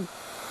mean,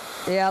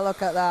 yeah,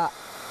 look at that.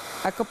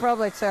 I could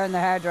probably turn the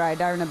hairdryer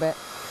down a bit.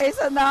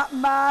 Isn't that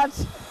mad?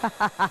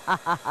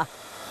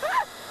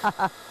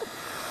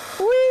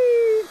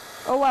 Whee!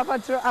 Oh,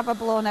 have I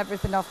blown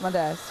everything off my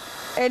desk?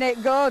 Isn't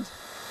it good?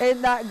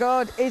 Isn't that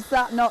good? Is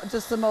that not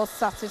just the most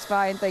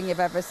satisfying thing you've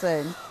ever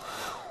seen?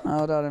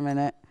 Hold on a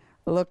minute.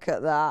 Look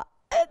at that.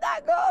 Isn't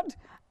that good?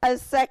 A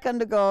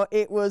second ago,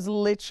 it was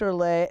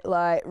literally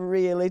like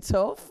really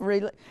tough.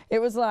 Really, it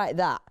was like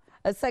that.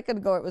 A second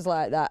ago, it was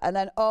like that. And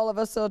then all of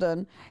a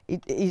sudden,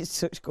 it's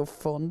such good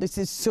fun. This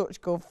is such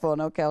good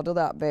fun. Okay, I'll do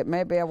that bit.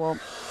 Maybe I won't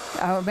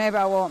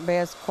be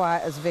as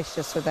quite as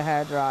vicious with the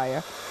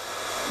hairdryer.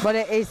 But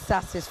it is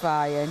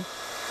satisfying.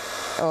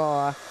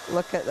 Oh,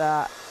 look at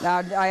that. Now,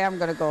 I am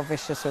going to go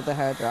vicious with the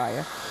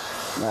hairdryer.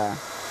 There.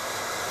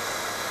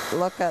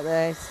 Look at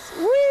this.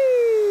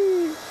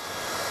 Whee!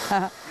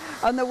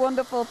 And the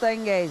wonderful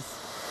thing is,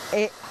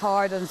 it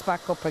hardens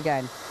back up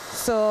again.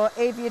 So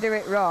if you do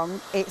it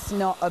wrong, it's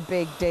not a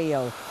big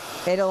deal.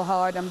 It'll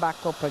harden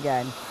back up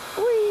again.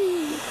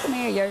 Whee! Come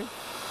here, you.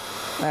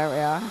 There we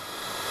are.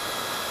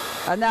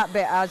 And that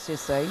bit, as you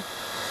see.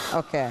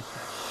 Okay.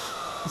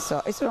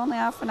 So, is there only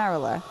half an hour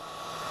left?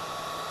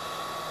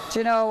 Do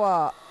you know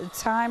what?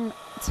 Time.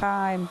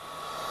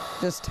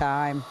 Just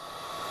time.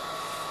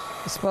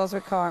 I suppose we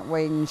can't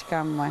whinge,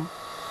 can we?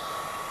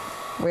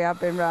 We have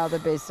been rather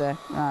busy.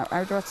 Right,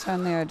 how do I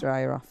turn the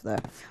hairdryer off there?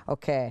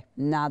 Okay,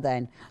 now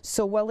then.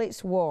 So while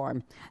it's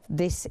warm,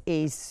 this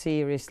is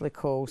seriously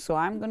cool. So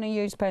I'm going to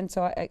use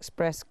Pentoy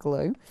Express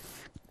glue.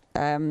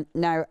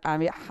 Now,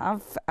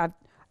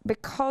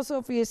 because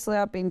obviously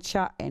I've been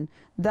chatting,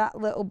 that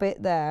little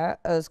bit there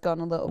has gone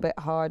a little bit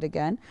hard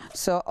again.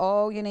 So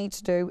all you need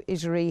to do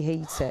is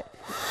reheat it.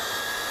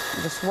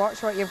 Just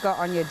watch what you've got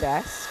on your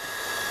desk.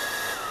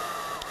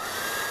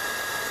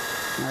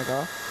 There we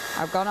go.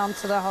 I've gone on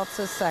to the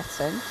hottest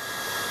setting.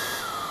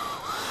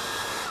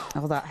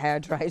 Oh, that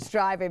hairdryer is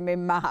driving me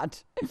mad.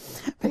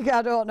 Because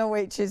I don't know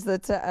which is the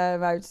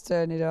how to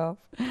turn it off.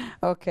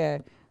 Okay,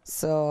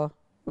 so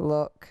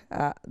look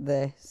at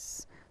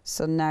this.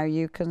 So now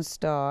you can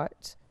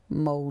start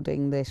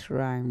moulding this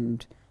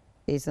round.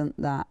 Isn't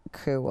that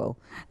cool?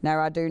 Now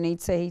I do need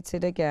to heat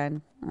it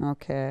again.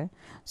 Okay,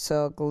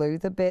 so glue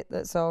the bit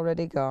that's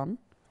already gone,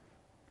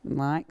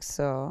 like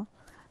so.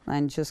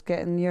 And just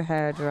getting your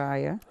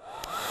hairdryer,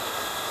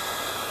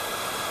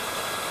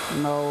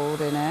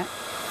 moulding it.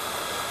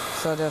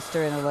 So just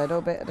doing a little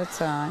bit at a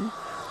time.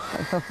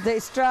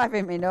 It's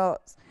driving me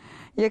nuts.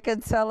 You can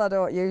tell I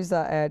don't use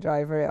that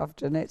hairdryer very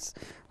often. It's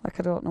like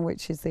I don't know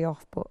which is the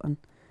off button.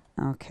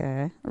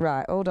 Okay,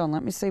 right, hold on,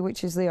 let me see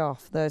which is the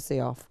off. There's the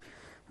off.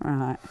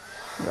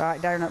 Right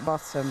down at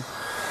bottom.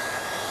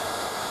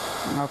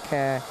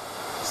 Okay,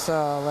 so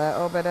a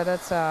little bit at a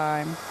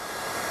time.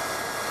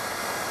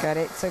 Get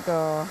it to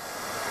go.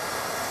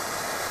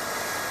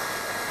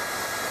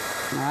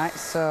 Right,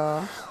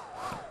 so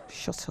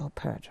shut up,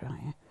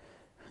 hairdryer.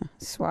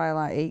 That's why I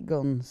like eat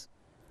guns.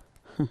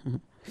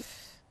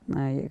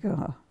 There you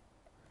go.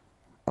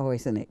 Oh,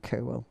 isn't it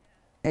cool?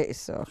 It is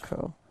so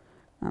cool.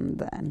 And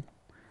then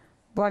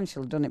Blanche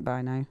will have done it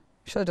by now.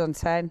 Should have done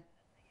 10.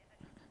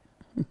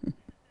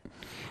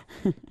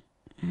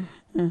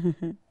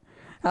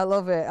 I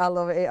love it. I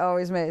love it. It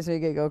always makes me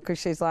giggle because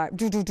she's like,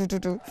 do, do, do, do,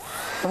 do.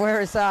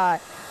 Whereas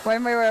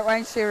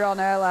when she were on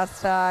her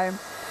last time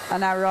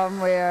and I were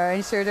on with her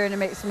and she was doing a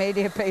mixed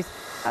media piece,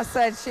 I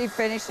said she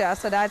finished it. I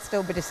said I'd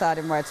still be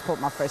deciding where to put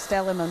my first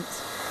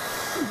elements.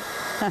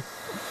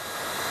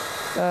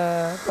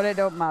 But it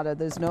don't matter.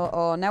 There's no.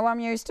 Oh, now I'm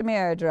used to my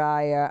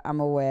hairdryer. I'm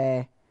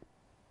aware.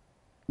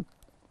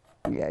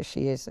 Yeah,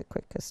 she is the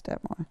quickest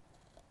demo.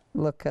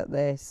 Look at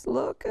this.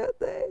 Look at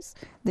this.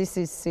 This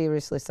is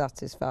seriously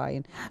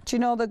satisfying. Do you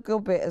know the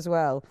good bit as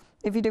well?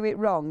 If you do it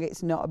wrong,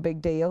 it's not a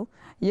big deal.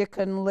 You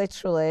can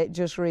literally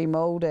just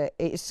remold it.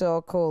 It's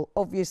so cool.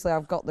 Obviously,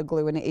 I've got the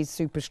glue and it is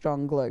super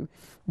strong glue.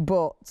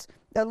 But,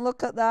 and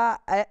look at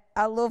that.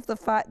 I love the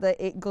fact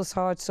that it goes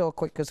hard so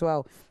quick as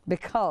well.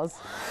 Because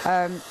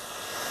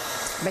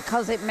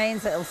it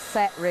means it'll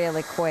set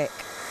really quick.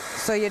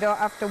 So you don't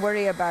have to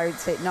worry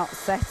about it not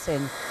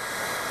setting.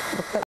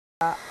 Look at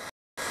that.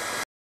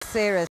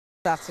 Seriously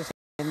satisfying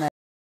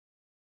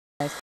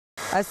this.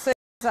 As soon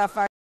as I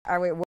found out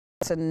how it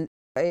worked and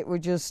it was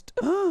just,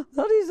 oh,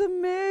 that is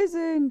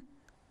amazing.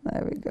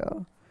 There we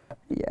go.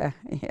 Yeah,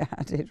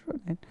 I did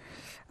run in.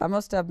 I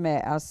must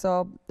admit, I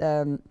saw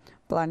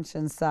Blanche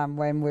and Sam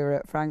when we were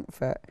at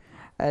Frankfurt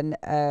and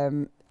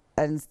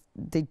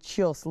they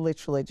just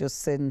literally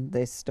just seen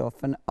this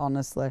stuff, and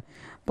honestly,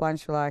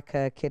 Blanche was like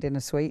a kid in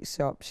a sweet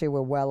shop. She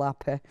were well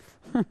happy.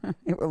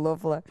 It was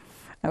lovely.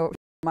 I hope she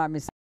didn't mind me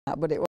saying that,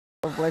 but it was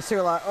lovely. She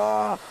was like,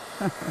 oh.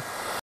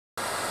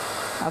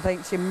 I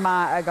think she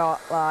might have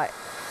got like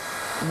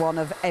one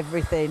of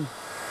everything.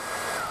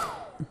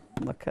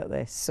 Look at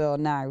this. So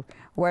now,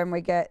 when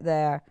we get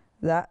there,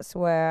 that's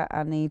where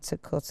I need to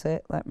cut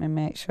it. Let me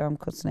make sure I'm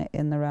cutting it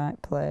in the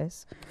right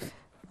place.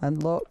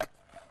 And look.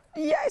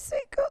 Yes,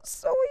 it cuts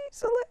so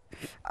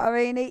easily. I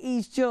mean, it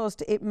is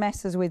just, it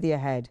messes with your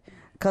head.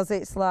 Because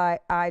it's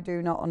like, I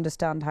do not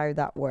understand how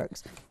that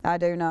works. I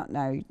do not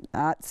know.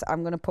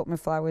 I'm going to put my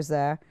flowers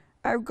there.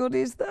 How good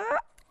is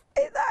that?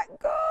 Is that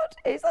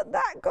good? Isn't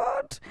that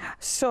good?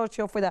 So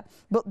chuffed with that.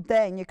 But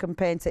then you can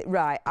paint it.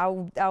 Right,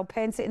 I'll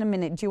paint it in a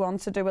minute. Do you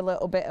want to do a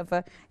little bit of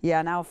a...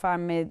 Yeah, and I'll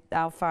find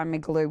my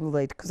glue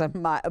lid because I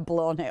might have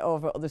blown it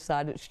over at the other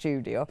side of the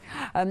studio.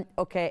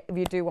 Okay, if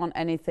you do want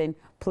anything,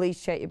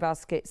 please check your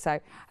baskets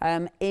out.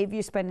 If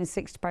you're spending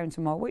 £60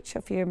 or more, which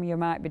a few of you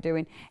might be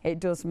doing,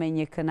 it does mean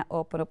you can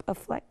open up a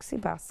flexi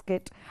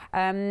basket.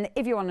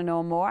 If you want to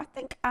know more, I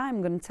think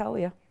I'm going to tell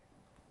you.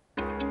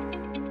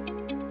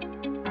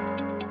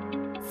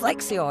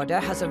 Flexi order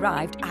has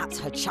arrived at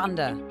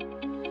Hochanda.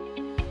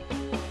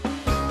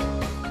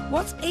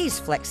 What is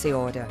Flexi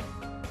order?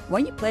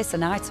 When you place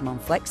an item on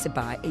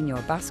FlexiBuy in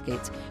your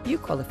basket, you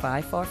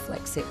qualify for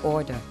Flexi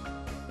order,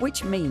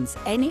 which means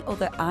any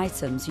other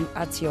items you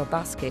add to your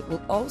basket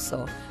will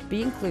also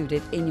be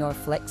included in your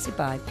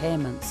FlexiBuy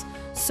payments,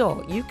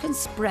 so you can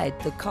spread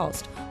the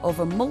cost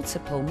over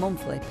multiple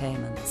monthly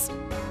payments.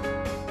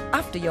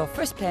 After your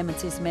first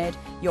payment is made,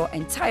 your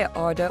entire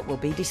order will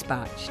be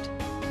dispatched.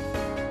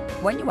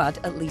 When you add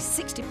at least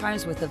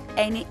 £60 worth of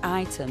any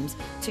items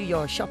to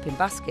your shopping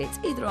basket,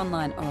 either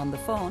online or on the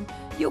phone,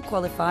 you'll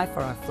qualify for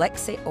our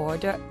Flexi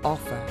Order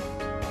offer.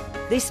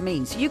 This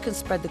means you can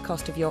spread the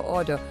cost of your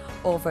order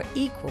over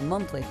equal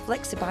monthly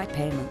Flexi-Buy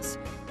payments,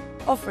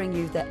 offering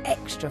you the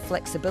extra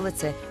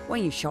flexibility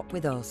when you shop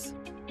with us.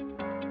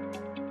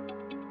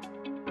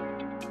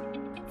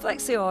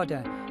 Flexi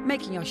Order,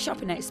 making your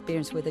shopping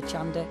experience with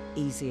Hochanda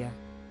easier.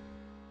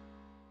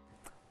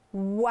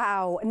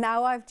 Wow,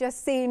 now I've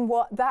just seen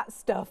what that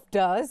stuff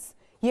does.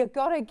 You've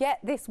got to get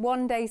this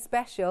one-day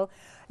special.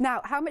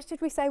 Now, how much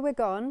did we say we're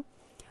gone?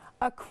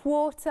 A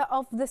quarter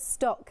of the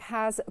stock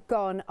has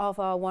gone of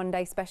our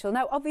one-day special.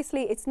 Now,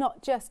 obviously, it's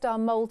not just our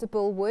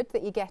mouldable wood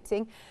that you're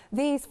getting.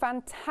 These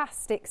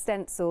fantastic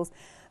stencils,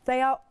 they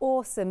are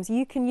awesome.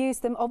 You can use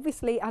them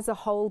obviously as a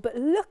whole, but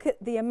look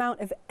at the amount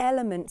of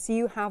elements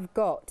you have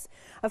got.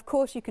 Of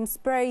course, you can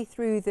spray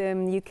through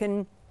them. You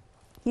can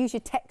use your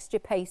texture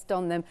paste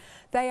on them.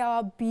 They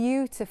are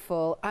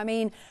beautiful. I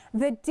mean,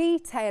 the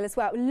detail as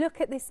well.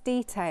 Look at this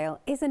detail.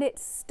 Isn't it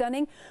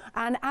stunning?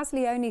 And as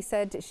Leonie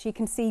said, she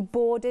can see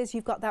borders.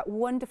 You've got that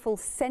wonderful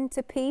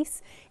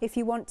centerpiece if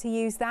you want to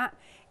use that.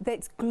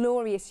 That's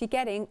glorious. You're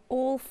getting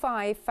all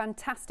 5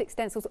 fantastic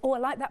stencils. Oh, I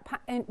like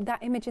that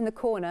image in the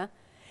corner.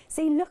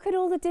 See, look at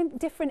all the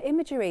different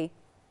imagery.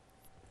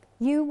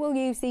 You will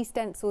use these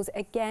stencils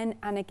again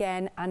and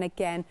again and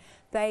again.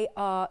 They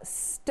are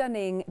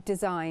stunning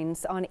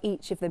designs on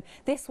each of them.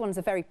 This one's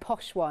a very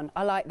posh one.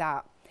 I like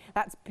that.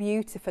 That's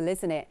beautiful,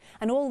 isn't it?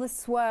 And all the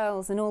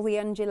swirls and all the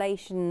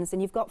undulations,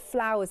 and you've got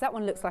flowers. That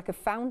one looks like a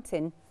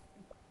fountain.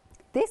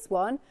 This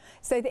one,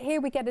 so that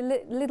here we get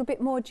a little bit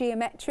more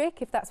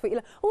geometric, if that's what you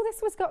like. Oh,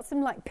 this one's got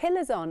some like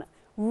pillars on.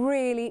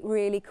 Really,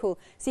 really cool.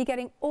 So you're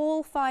getting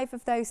all 5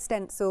 of those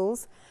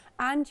stencils,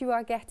 and you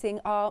are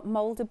getting our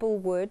mouldable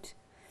wood.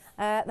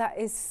 That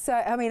is so,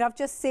 I mean, I've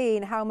just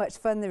seen how much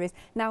fun there is.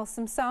 Now,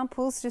 some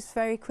samples just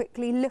very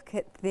quickly. Look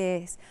at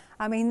this.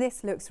 I mean,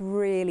 this looks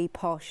really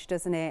posh,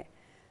 doesn't it?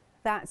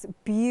 That's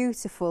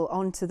beautiful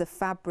onto the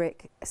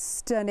fabric.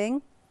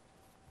 Stunning.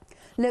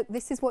 Look,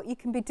 this is what you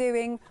can be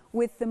doing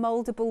with the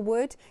mouldable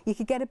wood. You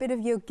could get a bit of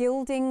your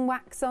gilding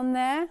wax on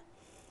there.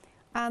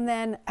 And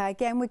then,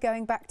 again, we're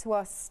going back to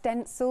our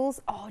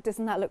stencils. Oh,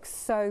 doesn't that look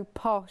so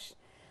posh?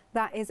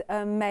 That is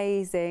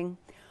amazing.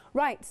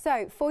 Right,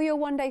 so for your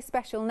one-day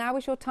special, now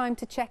is your time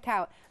to check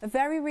out. A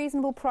very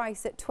reasonable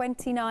price at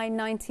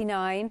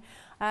 $29.99.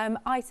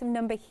 Item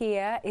number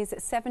here is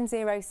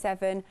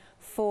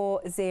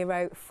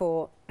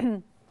 707404.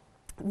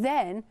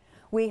 Then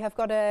we have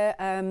got a,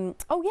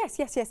 oh yes,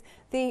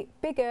 the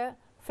bigger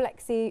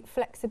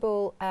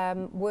flexible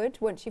wood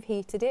once you've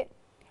heated it.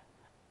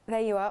 There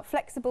you are,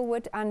 flexible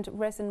wood and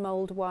resin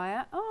mould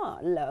wire. Ah,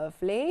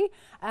 lovely.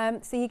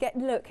 So you get,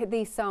 look at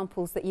these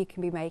samples that you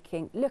can be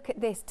making. Look at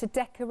this, to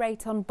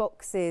decorate on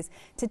boxes,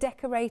 to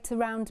decorate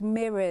around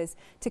mirrors,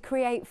 to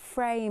create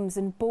frames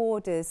and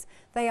borders.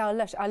 They are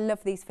lush. I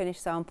love these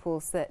finished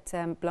samples that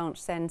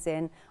Blanche sends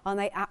in. Aren't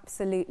they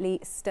absolutely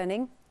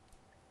stunning?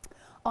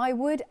 I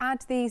would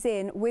add these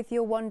in with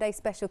your one-day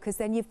special, because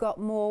then you've got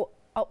more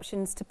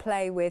options to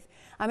play with.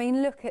 I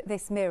mean, look at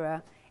this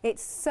mirror.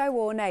 It's so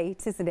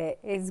ornate, isn't it?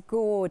 It's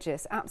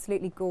gorgeous,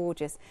 absolutely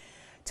gorgeous.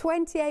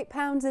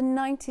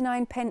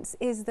 £28.99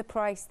 is the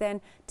price then,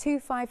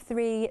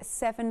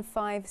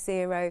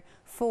 253750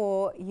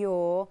 for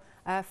your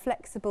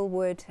flexible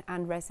wood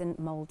and resin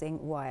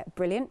moulding wire.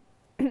 Brilliant.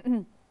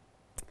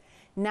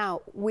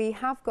 Now, we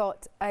have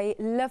got a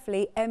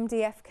lovely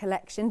MDF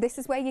collection. This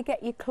is where you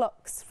get your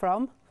clocks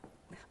from.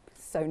 I'm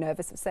so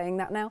nervous of saying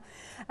that now.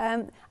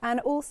 And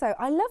also,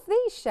 I love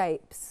these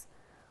shapes.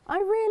 I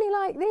really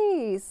like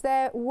these.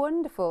 They're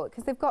wonderful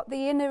because they've got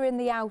the inner and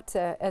the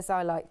outer, as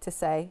I like to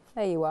say.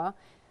 There you are.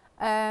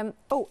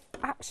 Oh,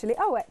 actually,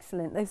 oh,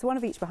 excellent. There's one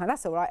of each behind.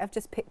 That's all right. I've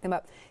just picked them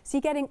up. So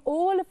you're getting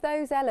all of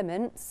those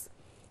elements,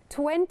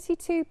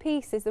 22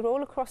 pieces. They're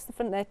all across the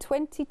front there,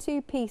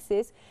 22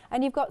 pieces.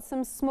 And you've got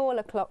some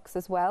smaller clocks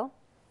as well.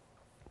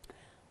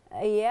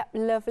 Yep,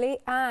 lovely.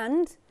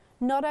 And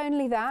not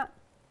only that,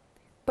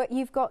 but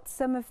you've got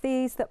some of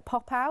these that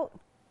pop out.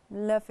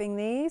 Loving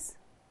these.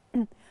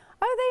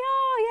 Oh, they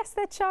are, yes,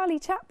 they're Charlie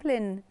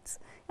Chaplin's.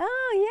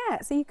 Oh,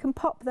 yeah, so you can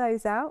pop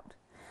those out.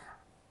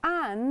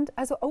 And,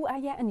 as well, oh,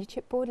 yeah, and your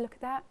chipboard, look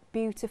at that,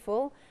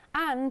 beautiful.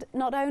 And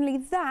not only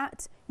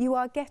that, you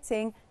are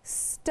getting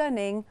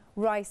stunning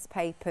rice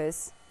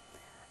papers.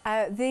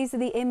 These are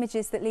the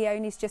images that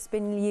Leonie's just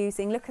been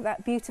using. Look at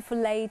that beautiful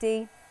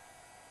lady.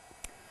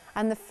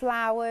 And the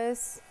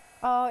flowers.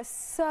 Oh, it's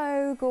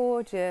so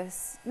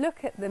gorgeous.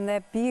 Look at them,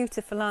 they're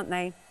beautiful, aren't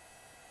they?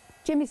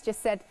 Jimmy's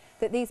just said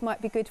that these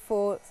might be good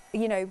for,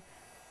 you know,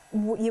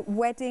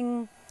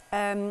 wedding,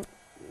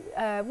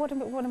 what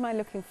am I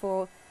looking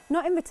for?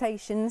 Not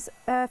invitations,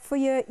 for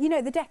your, you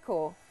know, the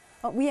decor.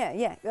 Oh,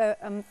 yeah,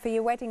 for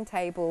your wedding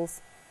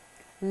tables.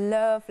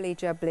 Lovely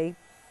jubbly.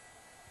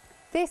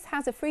 This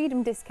has a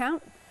freedom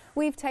discount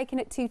we've taken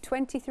it to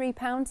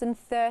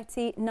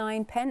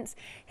 £23.39.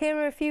 Here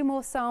are a few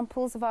more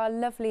samples of our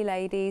lovely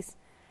ladies.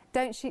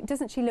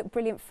 Doesn't she look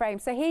brilliant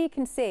framed? So here you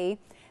can see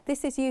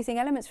this is using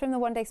elements from the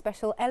One Day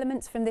Special,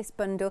 elements from this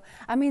bundle.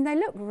 I mean, they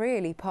look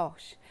really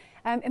posh.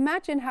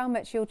 Imagine how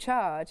much you'll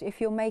charge if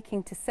you're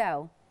making to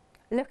sell.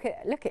 Look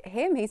at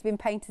him. He's been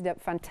painted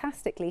up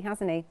fantastically,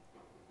 hasn't he?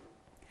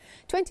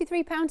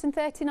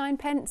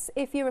 £23.39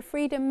 if you're a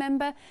Freedom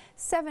member.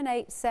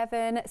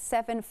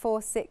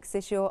 787746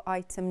 is your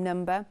item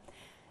number.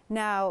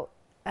 Now,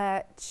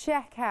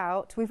 check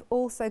out, we've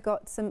also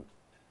got some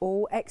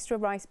extra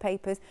rice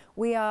papers.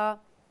 We are,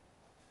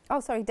 oh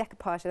sorry,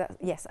 decoupage,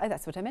 yes,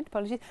 that's what I meant,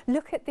 apologies.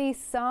 Look at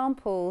these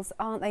samples,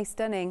 aren't they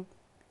stunning?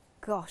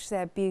 Gosh,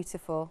 they're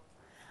beautiful.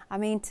 I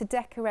mean, to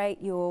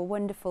decorate your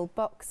wonderful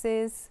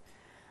boxes,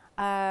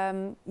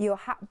 your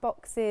hat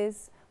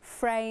boxes,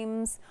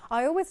 frames.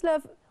 I always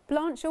love,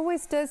 Blanche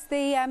always does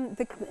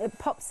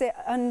pops it,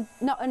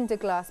 not under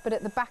glass, but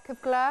at the back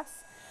of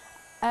glass.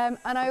 And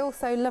I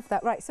also love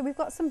that. Right, so we've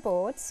got some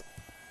boards.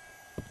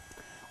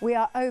 We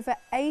are over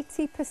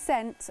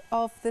 80%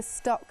 of the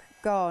stock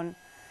gone.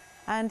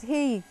 And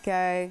here you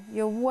go,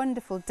 your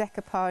wonderful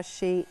decoupage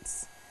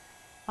sheets.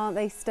 Aren't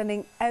they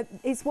stunning?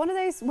 It's one of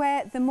those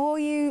where the more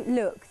you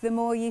look, the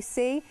more you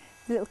see.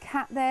 The little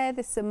cat there,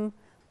 there's some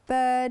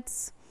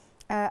birds.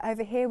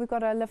 Over here we've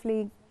got our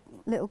lovely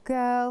little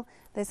girl.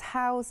 There's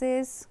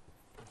houses.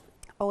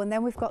 Oh, and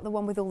then we've got the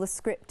one with all the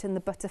script and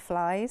the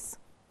butterflies.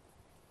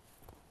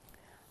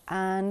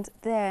 And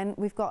then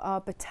we've got our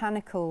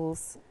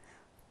botanicals.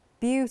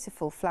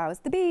 Beautiful flowers.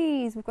 The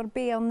bees, we've got a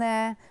bee on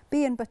there.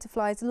 Bee and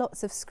butterflies,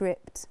 lots of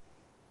script.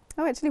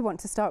 I actually want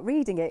to start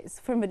reading it. It's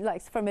from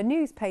a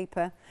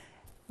newspaper.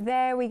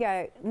 There we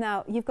go.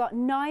 Now, you've got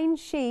 9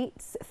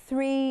 sheets,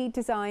 3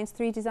 designs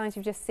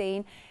you've just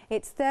seen.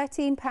 It's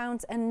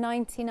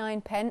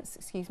 £13.99.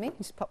 Excuse me,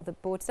 just pop the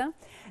boards down.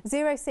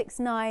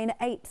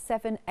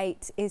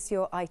 069878 is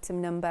your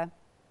item number.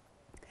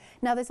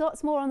 Now, there's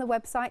lots more on the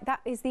website.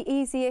 That is the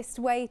easiest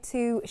way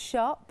to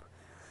shop.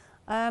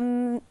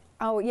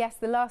 Oh yes,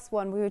 the last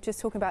one we were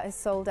just talking about is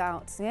sold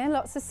out. Yeah,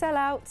 lots of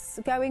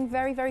sellouts going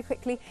very, very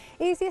quickly.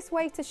 Easiest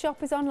way to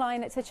shop is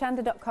online at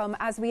hochanda.com,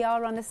 as we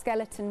are on a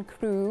skeleton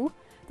crew.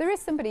 There is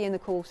somebody in the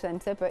call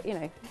centre, but you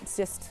know, it's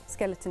just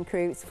skeleton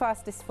crew. It's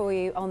fastest for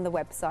you on the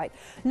website.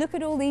 Look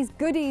at all these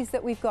goodies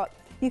that we've got.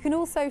 You can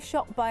also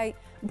shop by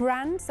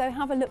brand, so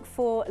have a look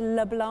for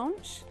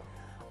LaBlanche.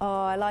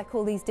 Oh, I like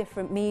all these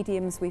different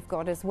mediums we've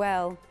got as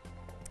well.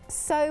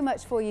 So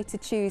much for you to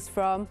choose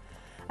from.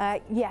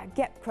 Yeah,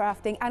 get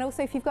crafting. And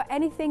also, if you've got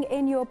anything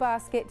in your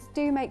basket,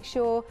 do make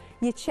sure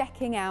you're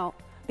checking out,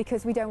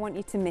 because we don't want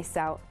you to miss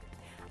out.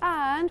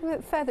 And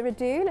without further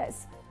ado,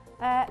 let's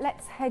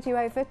head you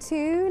over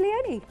to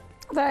Leonie.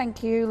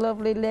 Thank you,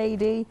 lovely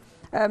lady.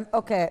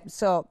 Okay,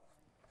 so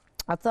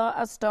I thought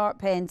I'd start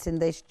painting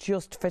this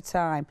just for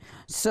time.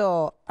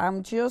 So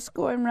I'm just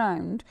going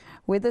round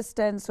with a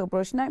stencil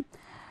brush. Now,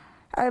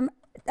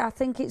 I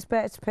think it's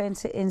better to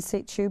paint it in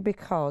situ,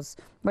 because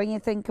when you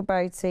think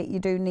about it, you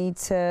do need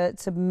to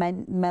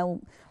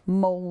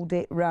mould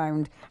it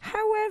round.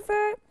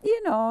 However,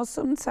 you know,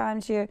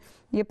 sometimes your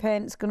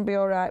paint's going to be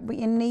all right, but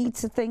you need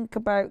to think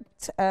about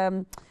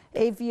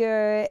if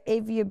you're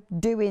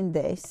doing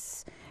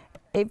this,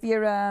 if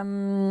you're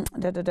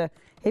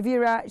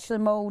actually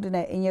moulding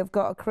it and you've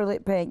got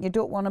acrylic paint, you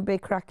don't want to be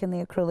cracking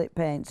the acrylic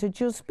paint. So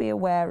just be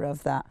aware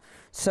of that.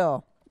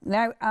 So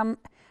now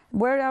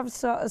where I've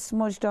sort of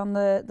smudged on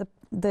the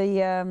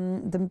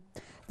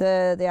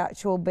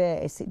actual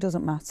base, it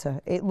doesn't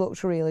matter. It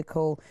looks really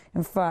cool.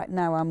 In fact,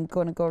 now I'm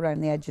going to go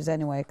around the edges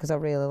anyway, because I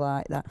really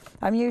like that.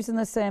 I'm using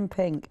the same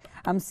pink.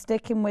 I'm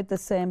sticking with the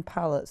same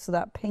palette, so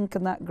that pink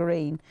and that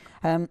green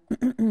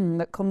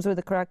that comes with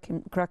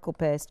the crackle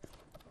paste,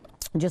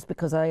 just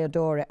because I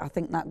adore it. I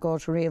think that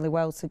goes really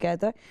well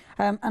together.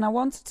 And I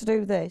wanted to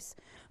do this.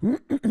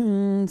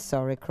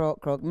 Sorry,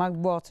 croak. My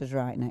water's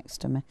right next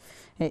to me.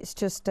 It's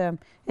just,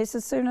 it's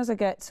as soon as I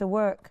get to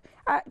work.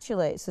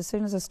 Actually, it's as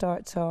soon as I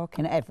start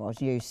talking.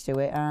 Everyone's used to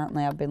it, aren't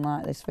they? I've been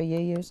like this for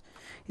years.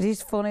 It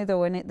is funny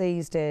though, isn't it,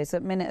 these days?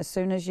 At minute, as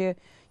soon as you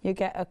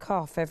get a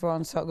cough,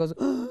 everyone sort of goes,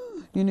 oh,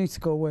 you need to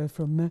go away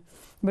from me.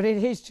 But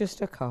it is just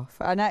a cough.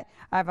 And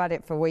I've had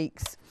it for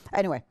weeks.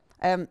 Anyway,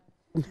 and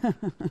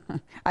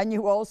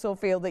you also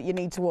feel that you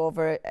need to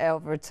overshare.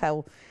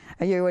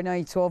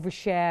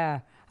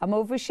 I'm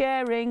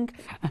oversharing.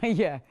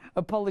 Yeah,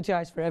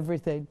 apologise for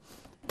everything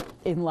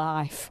in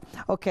life.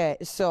 Okay,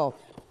 so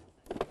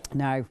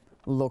now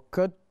look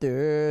at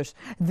this.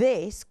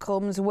 This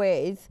comes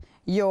with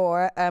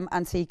your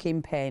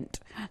antiquing paint.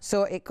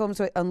 So it comes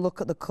with, and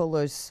look at the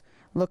colours.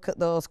 Look at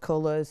those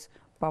colours.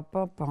 Ba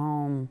ba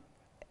bum.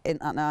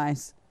 Isn't that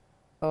nice?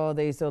 Oh,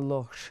 these are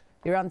lush.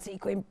 Your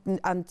antique,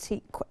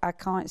 I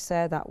can't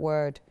say that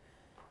word.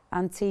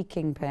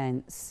 Antiquing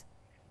paints.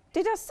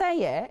 Did I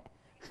say it?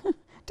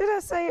 Did I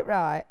say it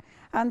right?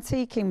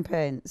 Antiquing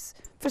paints.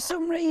 For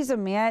some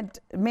reason, my head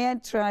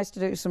tries to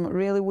do something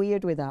really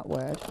weird with that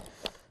word.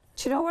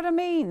 Do you know what I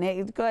mean?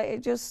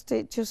 It just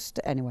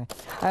anyway.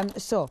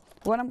 So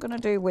what I'm going to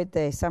do with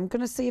this, I'm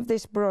going to see if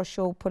this brush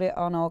will put it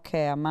on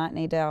okay. I might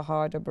need a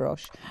harder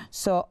brush.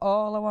 So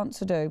all I want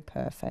to do,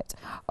 perfect,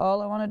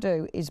 all I want to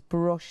do is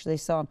brush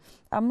this on.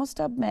 I must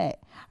admit,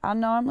 I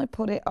normally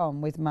put it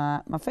on with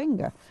my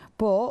finger,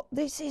 but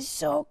this is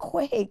so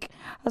quick.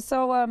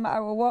 So I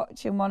was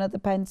watching one of the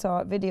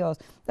Pentart videos,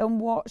 and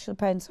watch the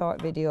Pentart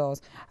videos.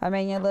 I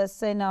mean, you'll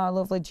seen our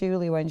lovely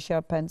Julie when she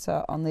had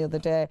Pentart on the other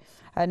day,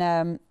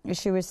 and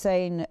she was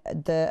saying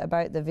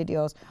about the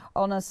videos.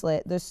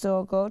 Honestly, they're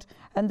so good,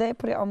 and they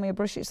put it on with a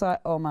brush. It's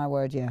like, oh my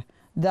word, yeah,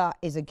 that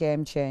is a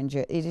game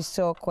changer. It is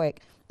so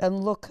quick,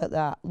 and look at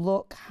that.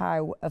 Look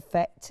how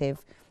effective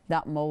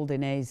that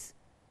moulding is.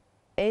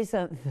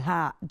 Isn't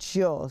that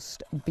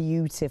just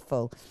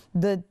beautiful?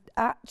 The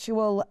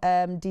actual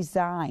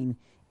design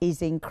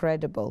is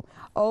incredible.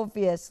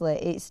 Obviously,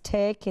 it's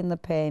taking the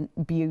paint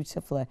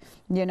beautifully.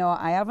 You know,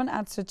 I haven't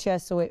had to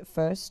gesso it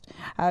first.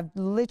 I've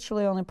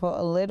literally only put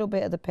a little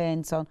bit of the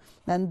paint on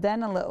and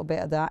then a little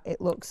bit of that. It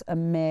looks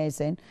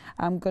amazing.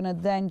 I'm going to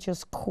then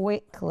just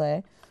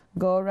quickly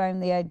go around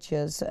the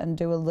edges and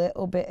do a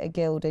little bit of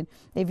gilding.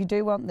 If you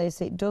do want this,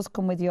 it does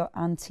come with your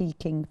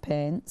antiquing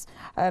paints.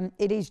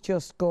 It is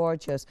just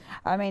gorgeous.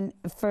 I mean,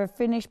 for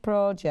finished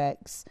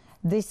projects,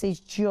 this is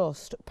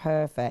just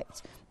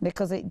perfect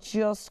because it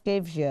just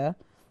gives you,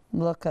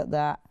 look at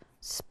that,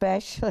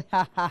 especially,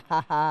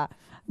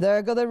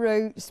 there go the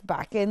roots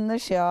back in the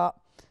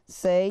shop.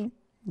 See,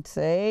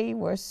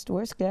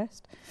 worst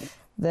guest.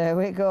 There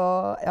we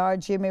go. Our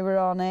Jimmy were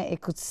on it. He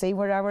could see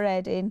where I were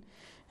heading.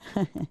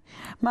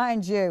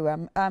 Mind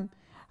you,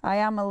 I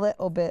am a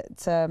little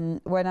bit,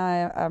 when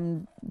I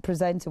am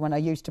presenting, when I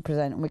used to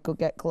present and we could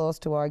get close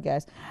to our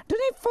guests.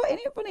 Isn't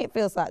it funny? It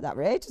feels like that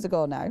were ages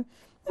ago now.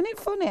 Isn't it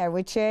funny how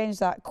we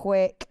changed that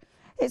quick?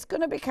 It's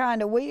going to be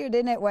kind of weird,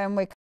 isn't it, when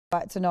we come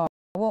back to normal?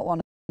 I won't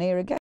want to hear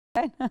again.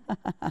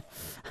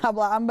 I'm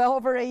like, I'm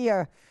over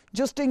here,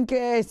 just in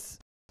case.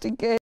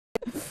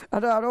 I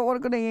don't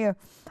want to go near.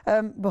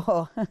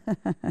 But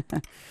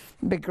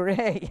be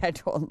great. Yeah,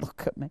 don't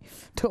look at me.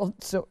 Don't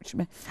touch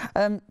me.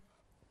 I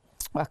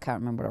can't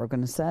remember what I was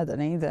going to say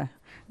then either.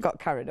 Got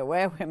carried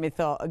away with me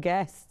thought of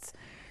guests.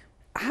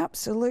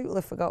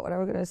 Absolutely forgot what I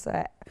was going to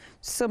say.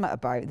 Something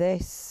about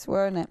this,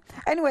 weren't it?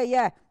 Anyway,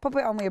 yeah, pop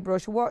it on with your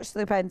brush. Watch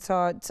the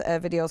Pentart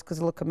videos because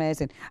they look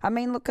amazing. I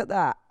mean, look at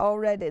that.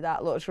 Already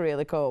that looks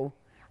really cool.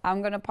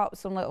 I'm going to pop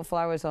some little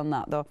flowers on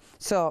that though.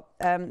 So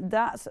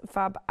that's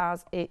fab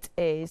as it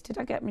is. Did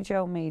I get my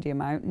gel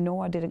medium out?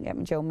 No, I didn't get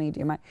my gel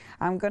medium out.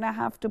 I'm going to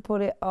have to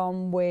put it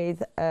on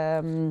with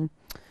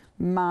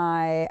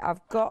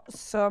I've got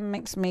some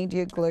mixed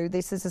media glue.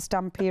 This is a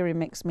Stamperi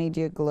mixed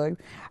media glue.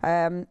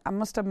 I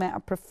must admit I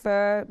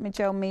prefer my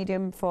gel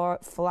medium for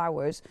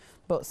flowers,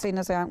 but seeing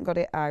as I haven't got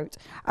it out,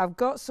 I've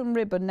got some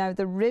ribbon. Now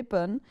the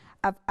ribbon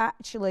I've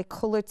actually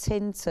colour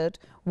tinted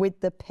with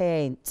the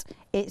paint.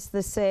 It's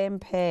the same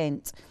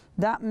paint.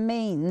 That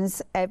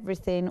means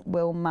everything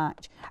will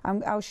match.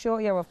 I'll show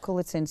you how I've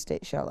colour tinted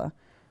it, shall I?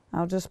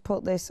 I'll just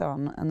put this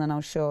on and then I'll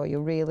show you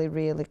really,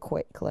 really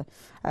quickly.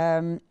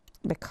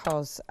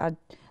 Because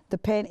the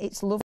paint,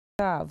 it's lovely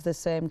to have the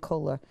same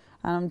colour.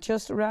 And I'm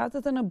just, rather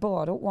than a bow,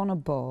 I don't want a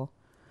bow.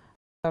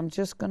 I'm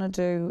just going to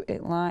do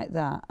it like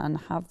that and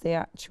have the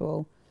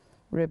actual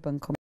ribbon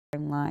come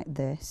down like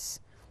this.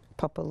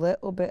 Pop a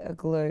little bit of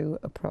glue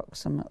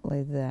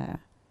approximately there.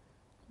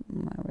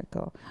 There we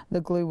go. The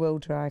glue will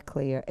dry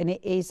clear. And it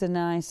is a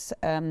nice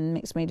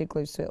mixed media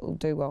glue, so it'll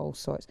do all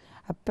sorts.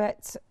 I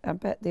bet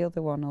the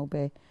other one will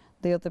be,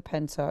 the other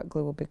Pentart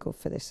glue will be good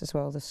for this as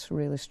well, this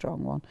really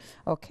strong one.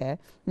 Okay,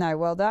 now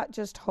while that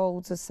just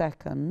holds a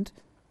second,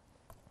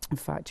 in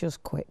fact,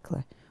 just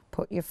quickly,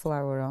 put your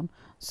flower on.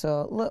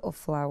 So little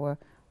flower,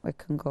 we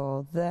can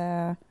go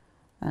there,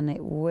 and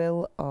it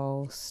will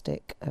all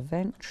stick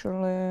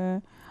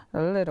eventually.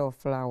 A little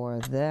flower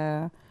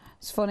there.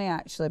 It's funny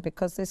actually,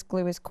 because this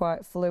glue is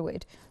quite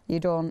fluid,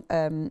 you don't,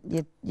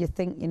 you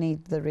think you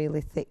need the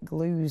really thick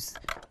glues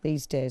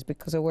these days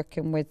because of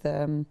working with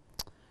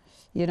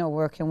you know,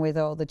 working with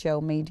all the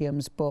gel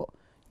mediums, but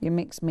your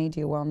mixed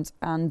media ones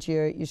and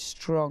your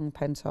strong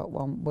Pentart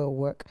one will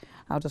work.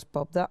 I'll just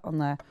bob that on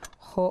there.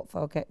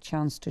 Hopefully I'll get a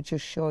chance to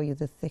just show you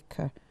the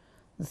thicker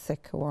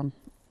one.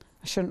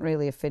 I shouldn't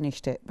really have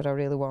finished it, but I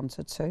really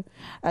wanted to.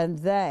 And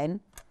then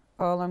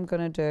all I'm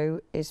going to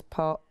do is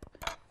pop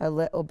a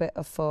little bit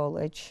of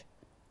foliage.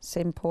 It's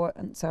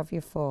important to have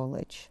your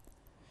foliage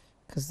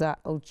because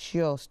that'll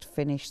just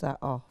finish that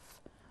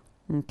off.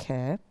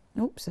 Okay.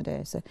 Oops, a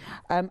daisy.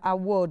 I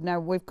would. Now,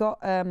 we've got,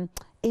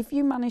 if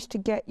you manage to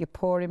get your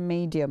pouring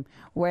medium,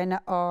 when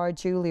our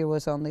Julia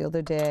was on the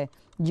other day,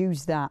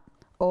 use that.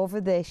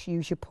 Over this,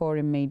 use your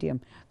pouring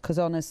medium, because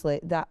honestly,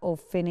 that will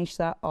finish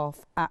that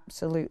off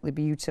absolutely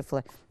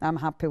beautifully. I'm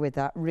happy with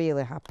that,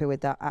 really happy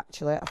with that,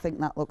 actually. I think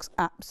that looks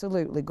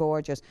absolutely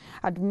gorgeous.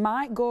 I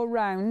might go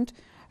around.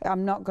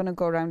 I'm not going to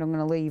go around, I'm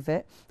going to leave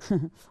it.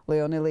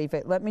 Leonie, leave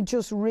it. Let me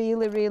just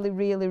really, really,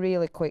 really,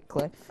 really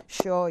quickly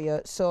show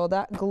you. So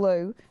that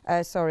glue,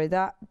 sorry,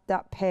 that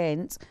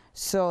paint.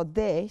 So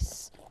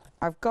this,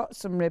 I've got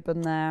some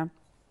ribbon there.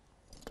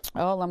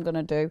 all I'm going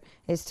to do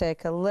is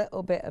take a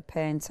little bit of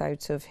paint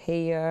out of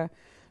here.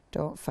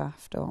 Don't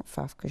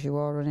faff, because you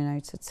are running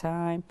out of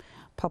time.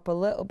 Pop a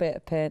little bit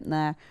of paint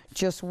there,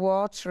 just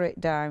water it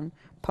down,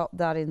 pop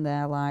that in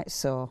there like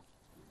so.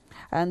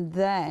 And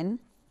then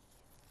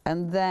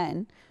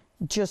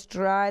just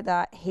dry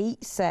that,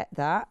 heat set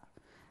that,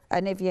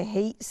 and if you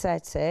heat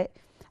set it,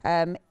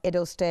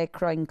 it'll stay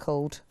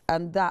crinkled,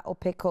 and that'll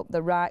pick up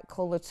the right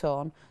colour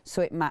tone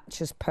so it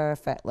matches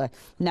perfectly.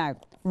 Now,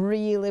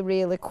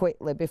 really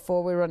quickly,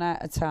 before we run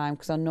out of time,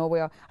 because I know we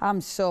are,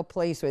 I'm so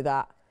pleased with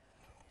that.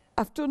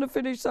 I've done a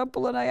finished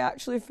sample and I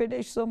actually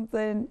finished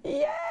something.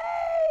 Yay!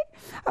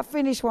 I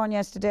finished one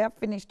yesterday, I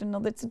finished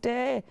another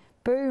today.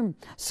 Boom.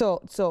 So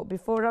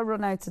before I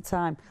run out of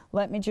time,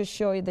 let me just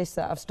show you this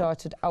that I've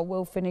started. I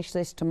will finish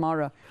this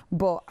tomorrow,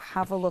 but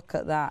have a look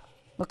at that.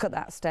 Look at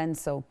that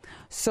stencil.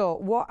 So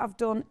what I've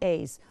done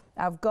is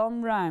I've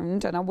gone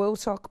round, and I will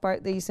talk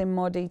about these in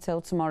more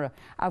detail tomorrow.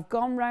 I've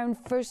gone round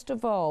first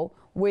of all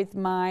with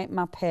my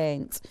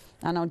paint,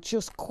 and I'll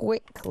just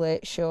quickly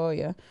show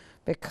you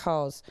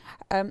because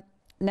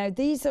now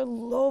these are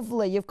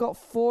lovely. You've got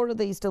 4 of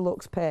these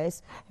deluxe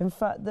pastes. In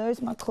fact,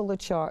 there's my colour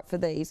chart for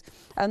these,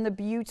 and they're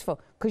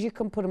beautiful because you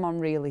can put them on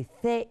really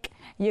thick.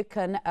 You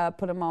can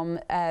put them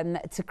on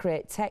to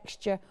create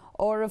texture,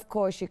 or of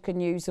course you can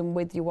use them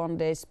with your One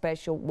Day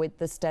Special with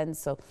the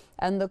stencil.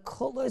 And the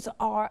colours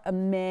are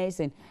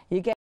amazing. You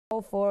get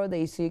all 4 of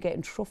these, so you're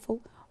getting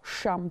truffle,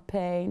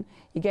 champagne,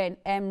 you're getting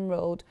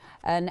emerald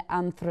and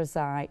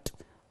anthracite.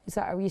 Is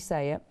that how you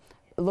say it?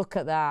 Look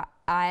at that.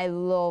 I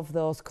love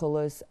those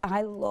colours.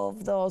 I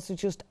love those. They're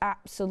just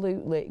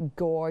absolutely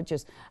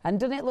gorgeous. And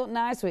doesn't it look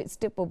nice with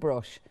stipple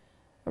brush?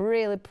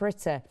 Really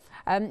pretty.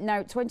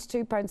 Now,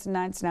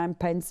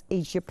 £22.99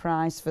 is your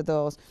price for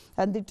those.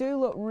 And they do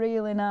look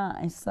really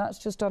nice. That's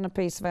just on a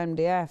piece of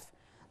MDF.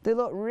 They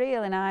look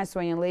really nice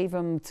when you leave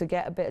them to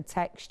get a bit of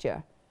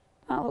texture.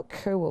 That look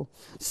cool.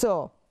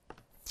 So,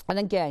 and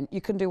again,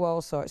 you can do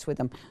all sorts with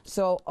them.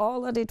 So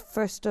all I did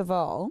first of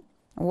all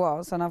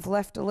was, and I've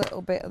left a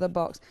little bit of the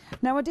box.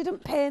 Now, I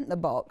didn't paint the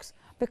box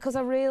because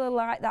I really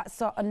like that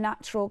sort of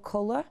natural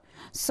colour.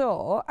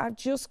 So I've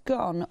just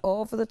gone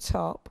over the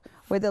top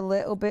with a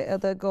little bit of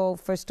the gold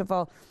first of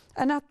all.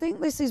 And I think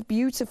this is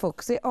beautiful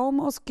because it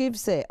almost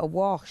gives it a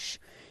wash.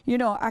 You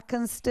know, I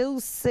can still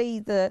see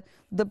the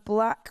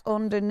black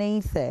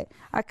underneath it.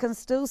 I can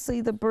still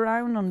see the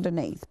brown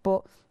underneath,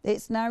 but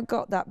it's now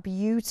got that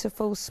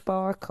beautiful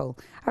sparkle.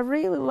 I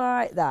really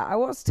like that. I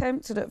was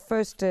tempted at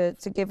first to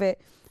give it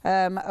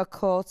a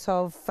coat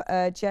of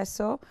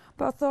gesso,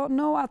 but I thought,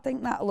 no, I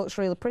think that looks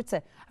really pretty.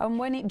 And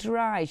when it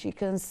dries, you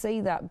can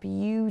see that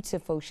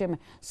beautiful shimmer.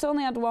 It's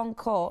only had 1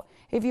 coat.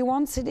 If you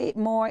wanted it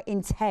more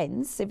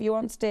intense, if you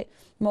wanted it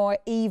more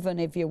even,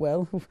 if you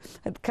will,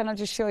 can I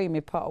just show you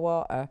my pot of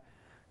water?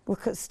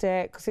 Look at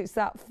state, because it's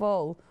that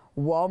full.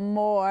 1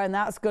 more, and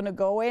that's going to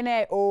go in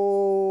it.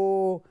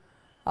 Oh,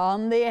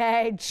 on the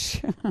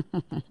edge.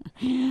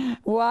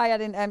 Why I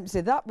didn't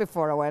empty that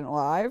before I went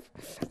live,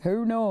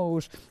 who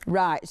knows?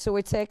 Right, so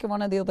we're taking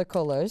one of the other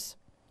colours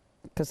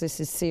because this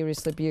is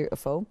seriously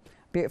beautiful.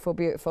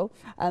 Beautiful.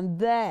 And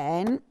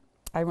then,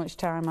 how much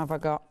time have I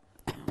got?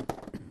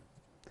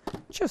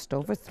 Just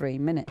over 3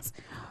 minutes.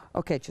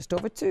 Okay, just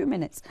over 2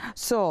 minutes.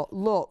 So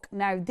look,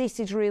 now this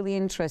is really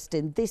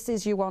interesting. This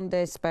is your One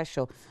Day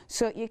Special.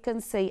 So you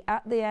can see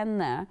at the end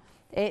there,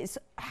 it's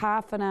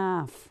half and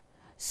half.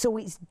 So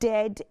it's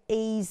dead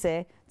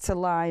easy to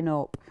line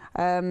up.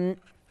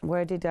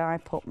 Where did I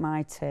put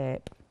my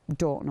tape?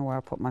 Don't know where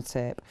I put my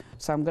tape.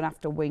 So I'm going to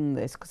have to wing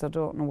this because I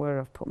don't know where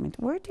I've put my...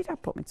 Where did I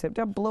put my tape?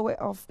 Did I blow it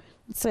off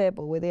the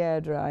table with the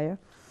hairdryer?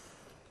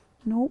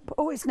 Nope.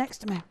 Oh, it's next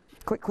to me.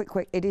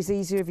 Quick. It is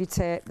easier if you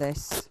tape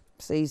this.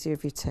 It's easier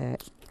if you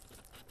tape.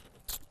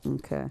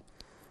 Okay.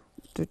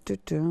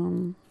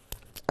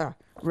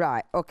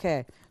 Right,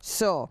 okay.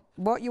 So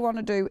what you want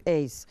to do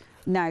is...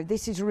 Now,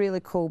 this is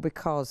really cool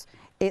because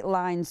it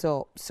lines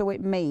up. So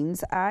it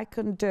means I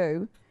can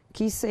do...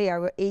 Can you see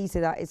how easy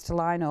that is to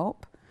line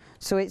up?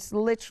 So it's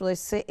literally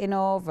sitting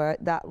over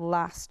that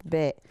last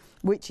bit,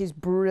 which is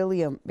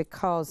brilliant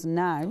because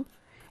now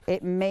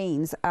it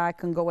means I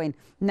can go in.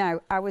 Now,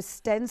 I was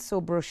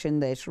stencil brushing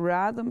this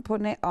rather than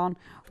putting it on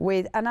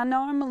with... And I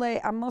normally,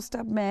 I must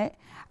admit,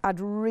 I'd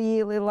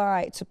really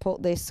like to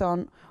put this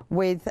on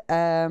with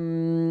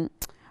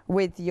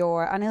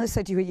your, I nearly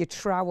said with your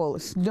trowel.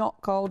 It's not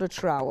called a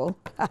trowel.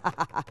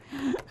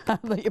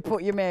 That you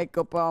put your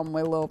makeup on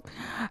with, love.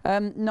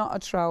 Not a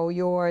trowel,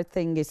 your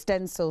thing is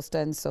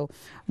stencil.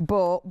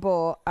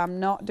 But I'm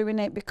not doing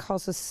it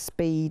because of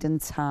speed and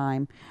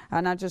time.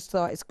 And I just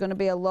thought it's going to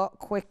be a lot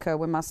quicker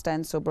with my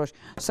stencil brush.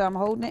 So I'm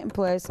holding it in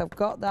place. I've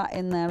got that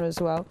in there as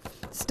well.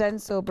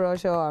 Stencil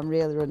brush, oh, I'm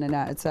really running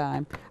out of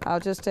time. I'll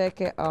just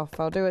take it off.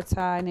 I'll do a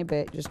tiny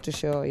bit just to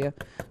show you.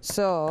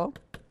 So...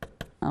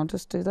 I'll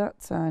just do that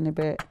tiny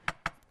bit.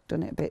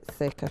 Done it a bit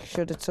thick. I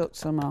should have took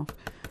some off.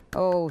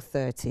 Oh,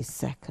 30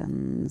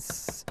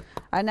 seconds.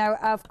 And now,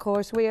 of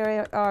course, we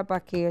are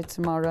back here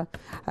tomorrow.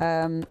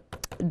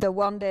 The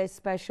One Day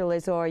Special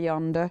is or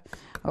yonder.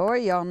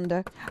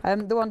 The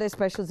One Day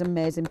Special is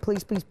amazing.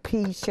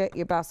 Please check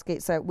your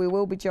baskets out. We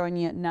will be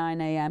joining you at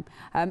 9 a.m.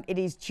 It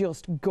is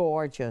just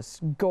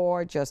gorgeous.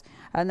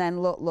 And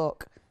then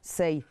look,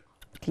 see.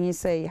 Can you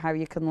see how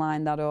you can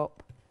line that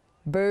up?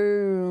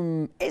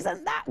 Boom.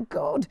 Isn't that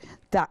good?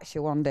 That's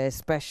your One Day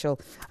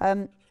Special.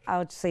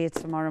 I'll see you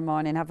tomorrow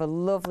morning. Have a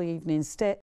lovely evening. Stay